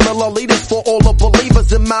 360 milliliters for all the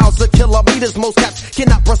believers in miles of kilometers. Most cats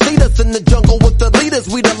cannot proceed us in the jungle with the leaders.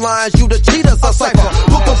 We the lions, you the cheaters. A cipher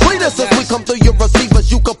will complete us as we come through your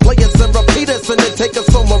receivers. You can play us and repeat us and then take us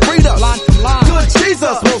somewhere, read us. Good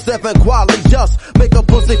Jesus, most deaf and quality just make a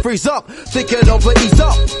pussy freeze up. Think it over, ease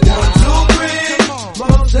up. 1, 2, 3.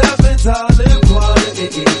 Most heavens, I live quality.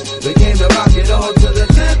 We came to rock it on to the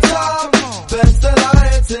tip top. Best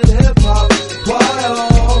alliance in hip hop. Why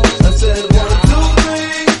oh? I said 1, 2,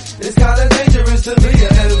 3. It's kinda dangerous to be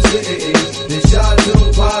an MC. They shot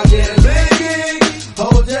Tupac and Biggie.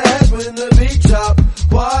 Hold your head when the beat drop.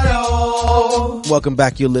 Why oh? Welcome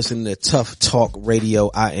back. You're listening to Tuff Talk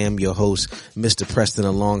Radio. I am your host, Mr. Preston,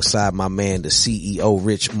 alongside my man, the CEO,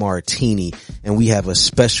 Rich Martini. And we have a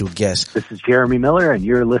special guest. This is Jeremy Miller, and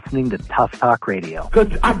you're listening to Tuff Talk Radio. Cause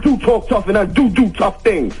I do talk tough and I do tough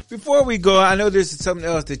things. Before we go, I know there's something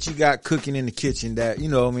else that you got cooking in the kitchen that, you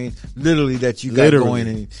know, I mean, literally that you got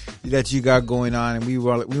going on, and we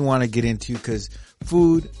want to get into, because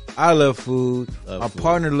food, I love food. Our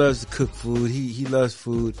partner loves to cook food. He loves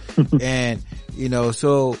food. And, you know,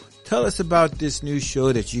 so tell us about this new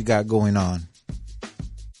show that you got going on.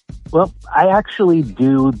 Well, I actually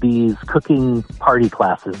do these cooking party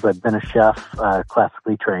classes. I've been a chef,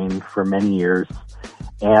 classically trained for many years.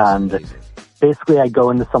 And basically I go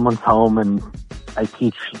into someone's home and I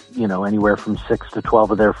teach, you know, anywhere from 6 to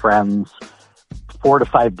 12 of their friends, 4 to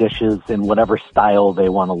 5 dishes in whatever style they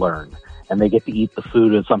want to learn. And they get to eat the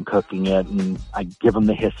food as I'm cooking it, and I give them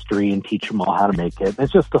the history and teach them all how to make it.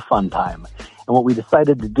 It's just a fun time. And what we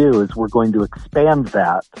decided to do is we're going to expand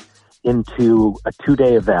that into a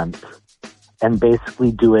 2-day event and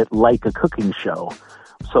basically do it like a cooking show.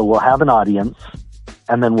 So we'll have an audience,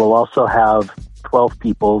 and then we'll also have 12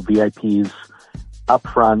 people, VIPs, up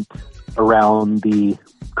front around the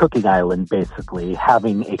cooking island, basically,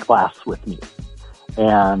 having a class with me.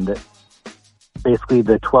 And basically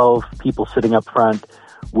the 12 people sitting up front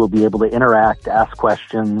will be able to interact, ask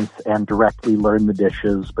questions, and directly learn the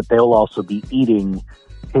dishes, but they'll also be eating,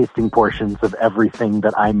 tasting portions of everything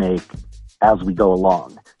that I make as we go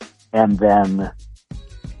along. And then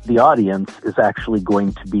the audience is actually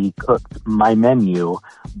going to be cooked my menu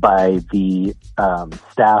by the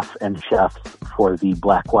staff and chefs for the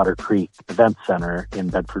Blackwater Creek Event Center in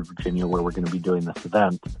Bedford, Virginia, where we're going to be doing this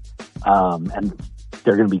event. And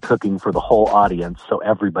they're going to be cooking for the whole audience, so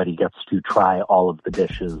everybody gets to try all of the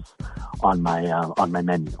dishes on my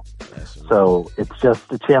menu. So it's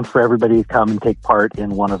just a chance for everybody to come and take part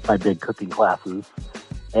in one of my big cooking classes.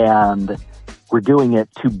 And we're doing it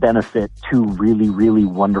to benefit 2 really, really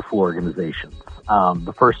wonderful organizations.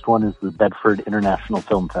 The first one is the Bedford International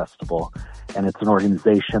Film Festival, and it's an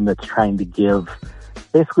organization that's trying to give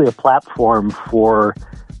basically a platform for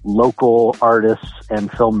local artists and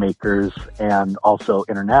filmmakers, and also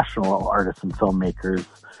international artists and filmmakers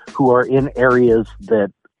who are in areas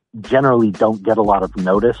that generally don't get a lot of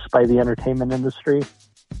notice by the entertainment industry.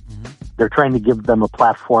 Mm-hmm. They're trying to give them a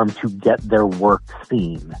platform to get their work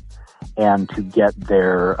seen and to get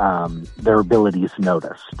their abilities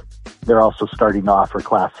noticed. They're also starting to offer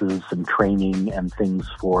classes and training and things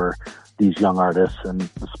for these young artists and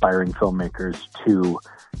aspiring filmmakers to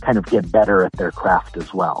kind of get better at their craft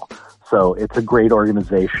as well. So it's a great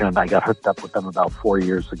organization. I got hooked up with them about 4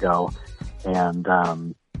 years ago, and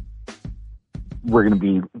we're going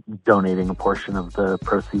to be donating a portion of the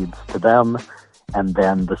proceeds to them. And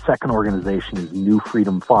then the second organization is New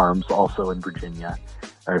Freedom Farms, also in Virginia,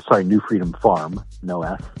 New Freedom Farm, no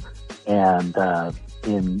S, and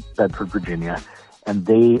in Bedford, Virginia. And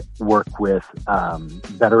they work with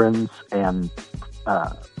veterans and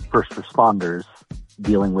first responders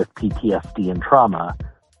dealing with PTSD and trauma.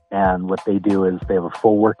 And what they do is they have a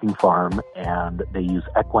full working farm, and they use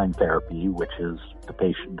equine therapy, which is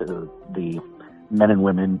the men and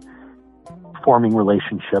women forming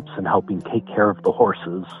relationships and helping take care of the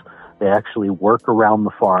horses. They actually work around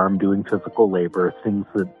the farm doing physical labor, things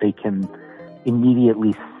that they can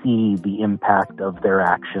immediately see the impact of their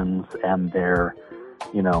actions and their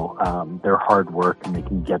hard work, and they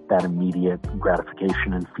can get that immediate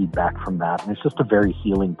gratification and feedback from that. And it's just a very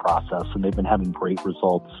healing process, and they've been having great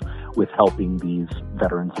results with helping these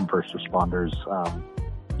veterans and first responders,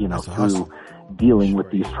 through dealing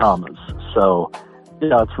with these traumas. So,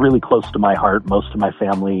 it's really close to my heart. Most of my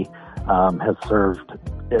family has served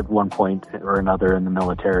at one point or another in the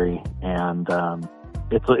military, and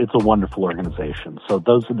it's a wonderful organization. So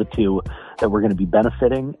those are the two that we're going to be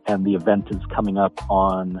benefiting, and the event is coming up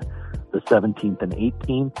on the 17th and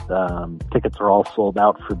 18th. Tickets are all sold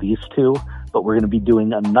out for these two, but we're going to be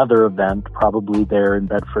doing another event, probably there in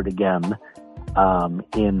Bedford again,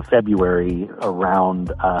 in February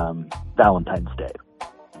around Valentine's Day.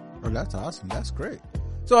 Oh, that's awesome. That's great.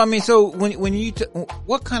 So, when you,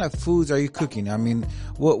 what kind of foods are you cooking? I mean,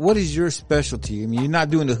 what is your specialty? I mean, you're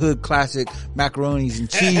not doing the hood classic macaronis and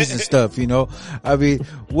cheese and stuff, I mean,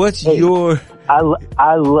 what's your...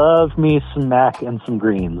 I love me some mac and some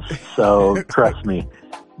greens, so trust me.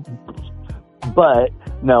 But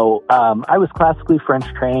no, I was classically French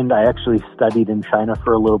trained. I actually studied in China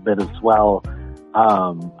for a little bit as well.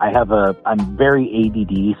 I'm very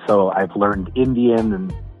ADD, so I've learned Indian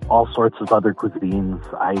and all sorts of other cuisines.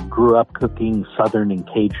 I grew up cooking Southern and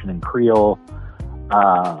Cajun and Creole.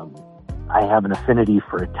 I have an affinity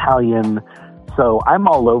for Italian. So I'm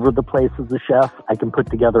all over the place as a chef. I can put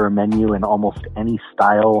together a menu in almost any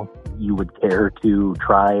style you would care to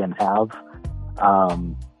try and have.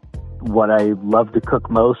 What I love to cook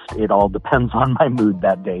most, it all depends on my mood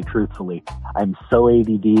that day, truthfully. I'm so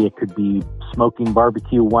ADD, it could be smoking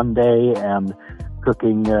barbecue one day and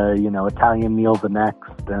cooking, Italian meal the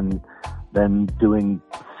next, and then doing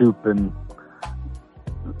soup and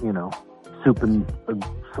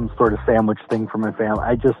some sort of sandwich thing for my family.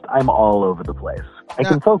 I'm all over the place. I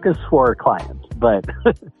can focus for a client, but.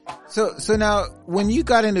 So now, when you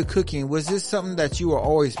got into cooking, was this something that you were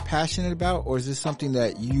always passionate about, or is this something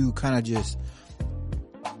that you kind of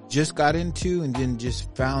just got into and then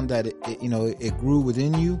just found that it grew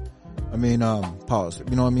within you? I mean, pause.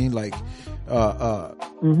 You know what I mean? Like,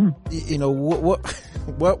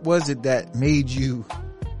 what was it that made you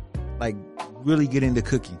like really get into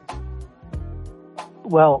cooking?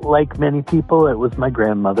 Well, like many people, it was my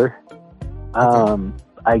grandmother. Okay.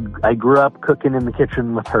 I grew up cooking in the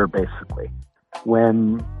kitchen with her, basically.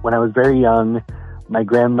 When I was very young, my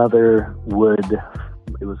grandmother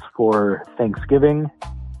it was for Thanksgiving,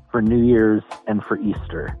 for New Year's, and for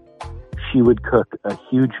Easter. She would cook a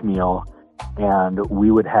huge meal, and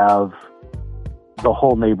we would have the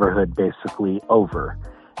whole neighborhood basically over.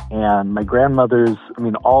 And my grandmother's,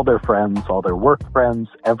 all their friends, all their work friends,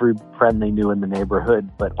 every friend they knew in the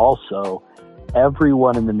neighborhood, but also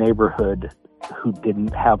everyone in the neighborhood who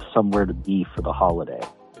didn't have somewhere to be for the holiday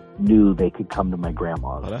knew they could come to my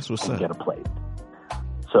grandma's and get a plate.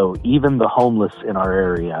 So even the homeless in our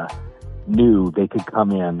area knew they could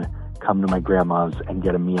come to my grandma's and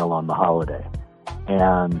get a meal on the holiday.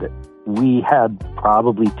 And we had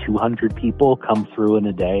probably 200 people come through in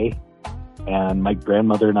a day. And my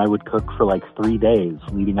grandmother and I would cook for like 3 days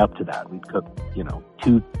leading up to that. We'd cook, 2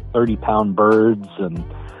 30-pound birds and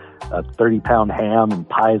a 30-pound ham and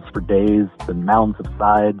pies for days and mounds of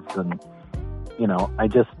sides. And,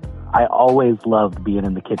 I always loved being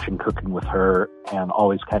in the kitchen cooking with her, and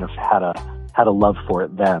always kind of had a love for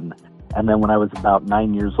it then. And then when I was about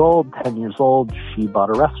 10 years old, she bought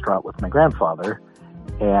a restaurant with my grandfather.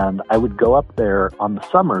 And I would go up there on the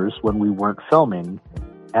summers when we weren't filming,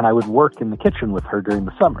 and I would work in the kitchen with her during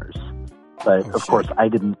the summers. But of course, I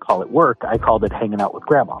didn't call it work. I called it hanging out with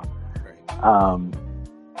Grandma.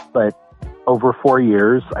 But over 4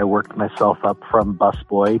 years, I worked myself up from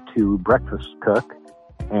busboy to breakfast cook,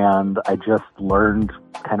 and I just learned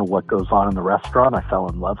kind of what goes on in the restaurant. I fell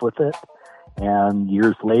in love with it. And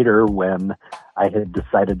years later, when I had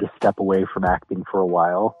decided to step away from acting for a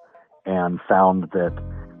while and found that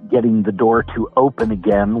getting the door to open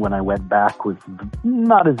again when I went back was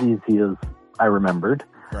not as easy as I remembered.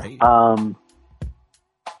 Right.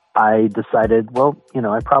 I decided, well,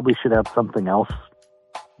 I probably should have something else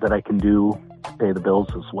that I can do to pay the bills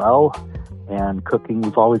as well. And cooking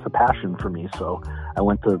was always a passion for me. So I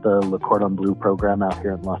went to the Le Cordon Bleu program out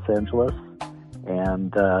here in Los Angeles.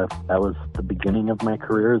 And that was the beginning of my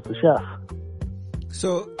career as a chef.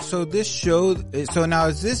 So this show, so now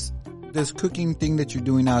is this cooking thing that you're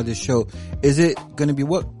doing now, this show, is it going to be,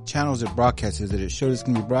 what channel is it broadcast? Is it a show that's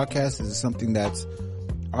going to be broadcast? Is it something that's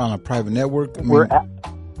on a private network?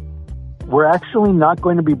 We're actually not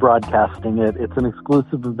going to be broadcasting it. It's an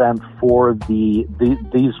exclusive event for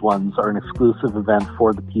these ones are an exclusive event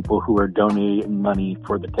for the people who are donating money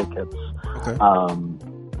for the tickets. Okay.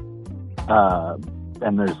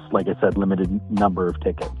 And there's, like I said, limited number of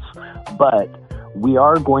tickets. But we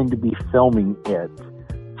are going to be filming it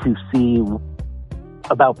to see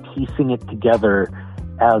about piecing it together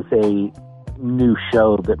as a new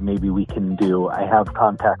show that maybe we can do. I have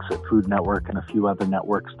contacts at Food Network and a few other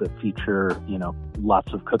networks that feature,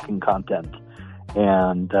 lots of cooking content.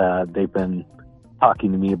 And they've been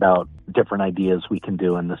talking to me about different ideas we can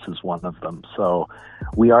do, and this is one of them. So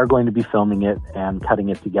we are going to be filming it and cutting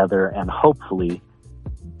it together, and hopefully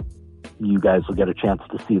you guys will get a chance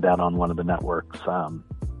to see that on one of the networks.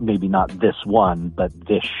 Maybe not this one, but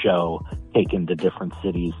this show taken to different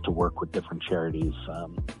cities to work with different charities.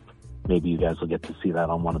 Maybe you guys will get to see that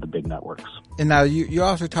on one of the big networks. And now you're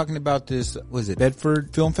also talking about this, was it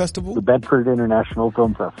Bedford Film Festival? The Bedford International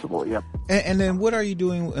Film Festival, yep. And then what are you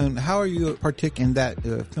doing, and how are you partaking in that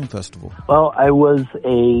film festival? Well, I was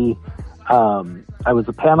a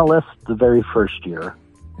panelist the very first year.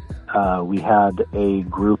 We had a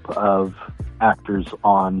group of actors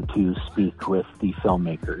on to speak with the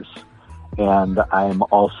filmmakers. And I'm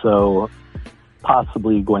also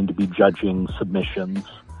possibly going to be judging submissions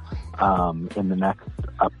in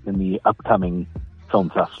the upcoming film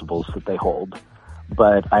festivals that they hold.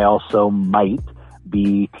 But I also might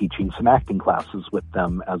be teaching some acting classes with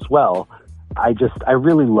them as well. I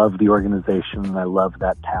really love the organization, and I love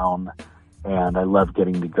that town, and I love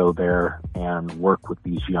getting to go there and work with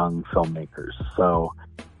these young filmmakers. So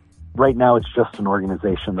right now it's just an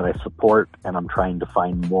organization that I support, and I'm trying to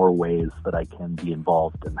find more ways that I can be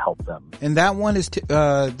involved and help them. And that one is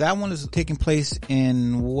taking place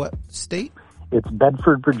in what state? It's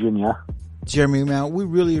Bedford, Virginia. Jeremy, man, we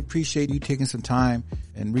really appreciate you taking some time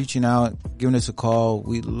and reaching out, giving us a call.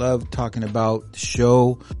 We love talking about the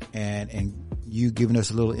show and you giving us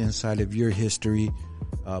a little insight of your history.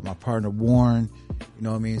 My partner Warren, you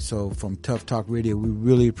know what I mean? So from Tuff Talk Radio, we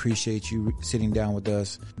really appreciate you sitting down with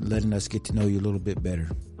us, letting us get to know you a little bit better.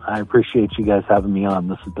 I appreciate you guys having me on.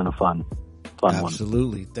 This has been a fun one.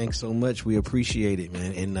 Absolutely. Thanks so much. We appreciate it,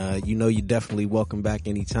 man. And you're definitely welcome back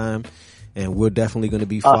anytime. And we're definitely going to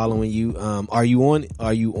be following you. Are you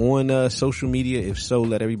on social media? If so,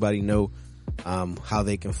 let everybody know how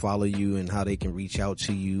they can follow you and how they can reach out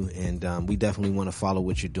to you. And we definitely want to follow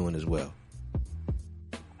what you're doing as well.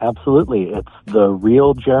 Absolutely. It's The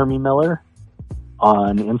Real Jeremy Miller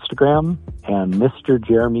on Instagram and Mr.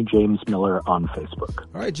 Jeremy James Miller on Facebook.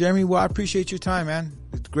 All right, Jeremy. Well, I appreciate your time, man.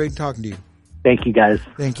 It's great talking to you. Thank you, guys.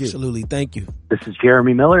 Thank you. Absolutely. Thank you. This is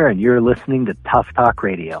Jeremy Miller, and you're listening to Tuff Talk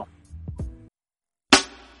Radio.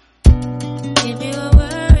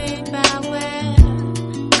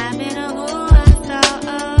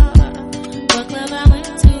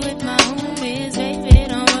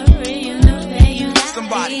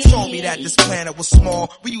 Somebody told me that this planet was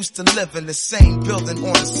small. We used to live in the same building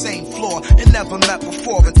on the same floor and never met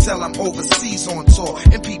before until I'm overseas on tour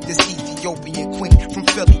and peep this Ethiopian queen from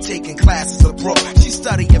Philly taking classes abroad. She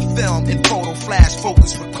studying film and photo flash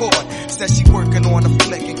focus record. Said she working on a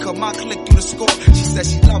flick and cut my click through the score. She said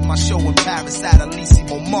she loved my show in Paris at Elysee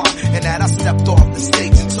Montmartre and that I stepped off the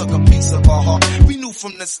stage and took a piece of her heart. We knew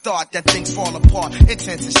from the start that things fall apart,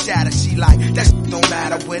 intent to shatter. She like, that shit don't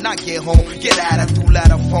matter when I get home. Get at her through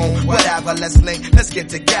letter phone, whatever, let's link, let's get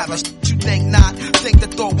together. You think not? Think the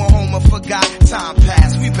thought went home and forgot. Time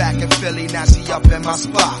passed, we back in Philly, now she up in my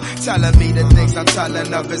spot. Telling me the things I'm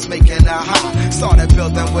telling her is making her hot. Started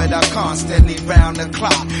building with her constantly round the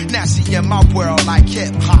clock. Now she in my world like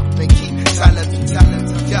hip hop and keep telling me,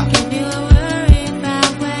 yeah. If you were worried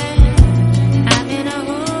about when I've been a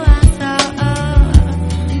who I saw,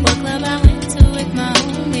 what club I went to with my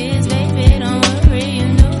homies, baby, don't worry, you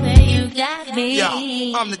know that you got me.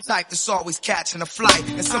 Yo, I'm the type that's always catching a flight,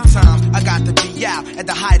 and sometimes I got to be out at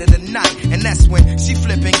the height of the night, and that's when she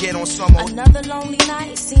flip and get on some more. Another lonely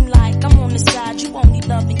night, seem like I'm on the side, you only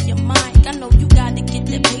loving your mic. I know you got to get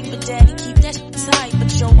that paper, daddy, keep that shit tight,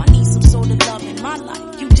 but yo, I need some sort of love in my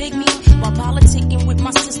life. You dig me? While politicking with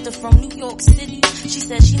my sister from New York City, she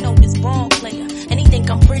said she know this ball player, and he think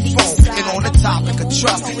I'm pretty And on the topic of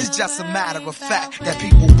trust, it's just a matter of fact that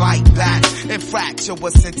people bite back and fracture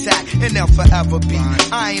what's intact, and they'll forever be.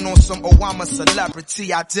 I ain't on some, oh, I'm a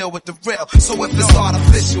celebrity, I deal with the real. So if it's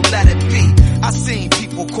artificial, let it be. I seen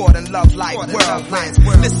people caught in love like whirlwinds,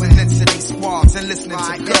 listening to these squads and listening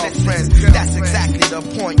to girlfriends. That's exactly the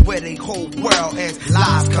point where they whole world ends.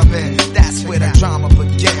 Lies come in, that's where the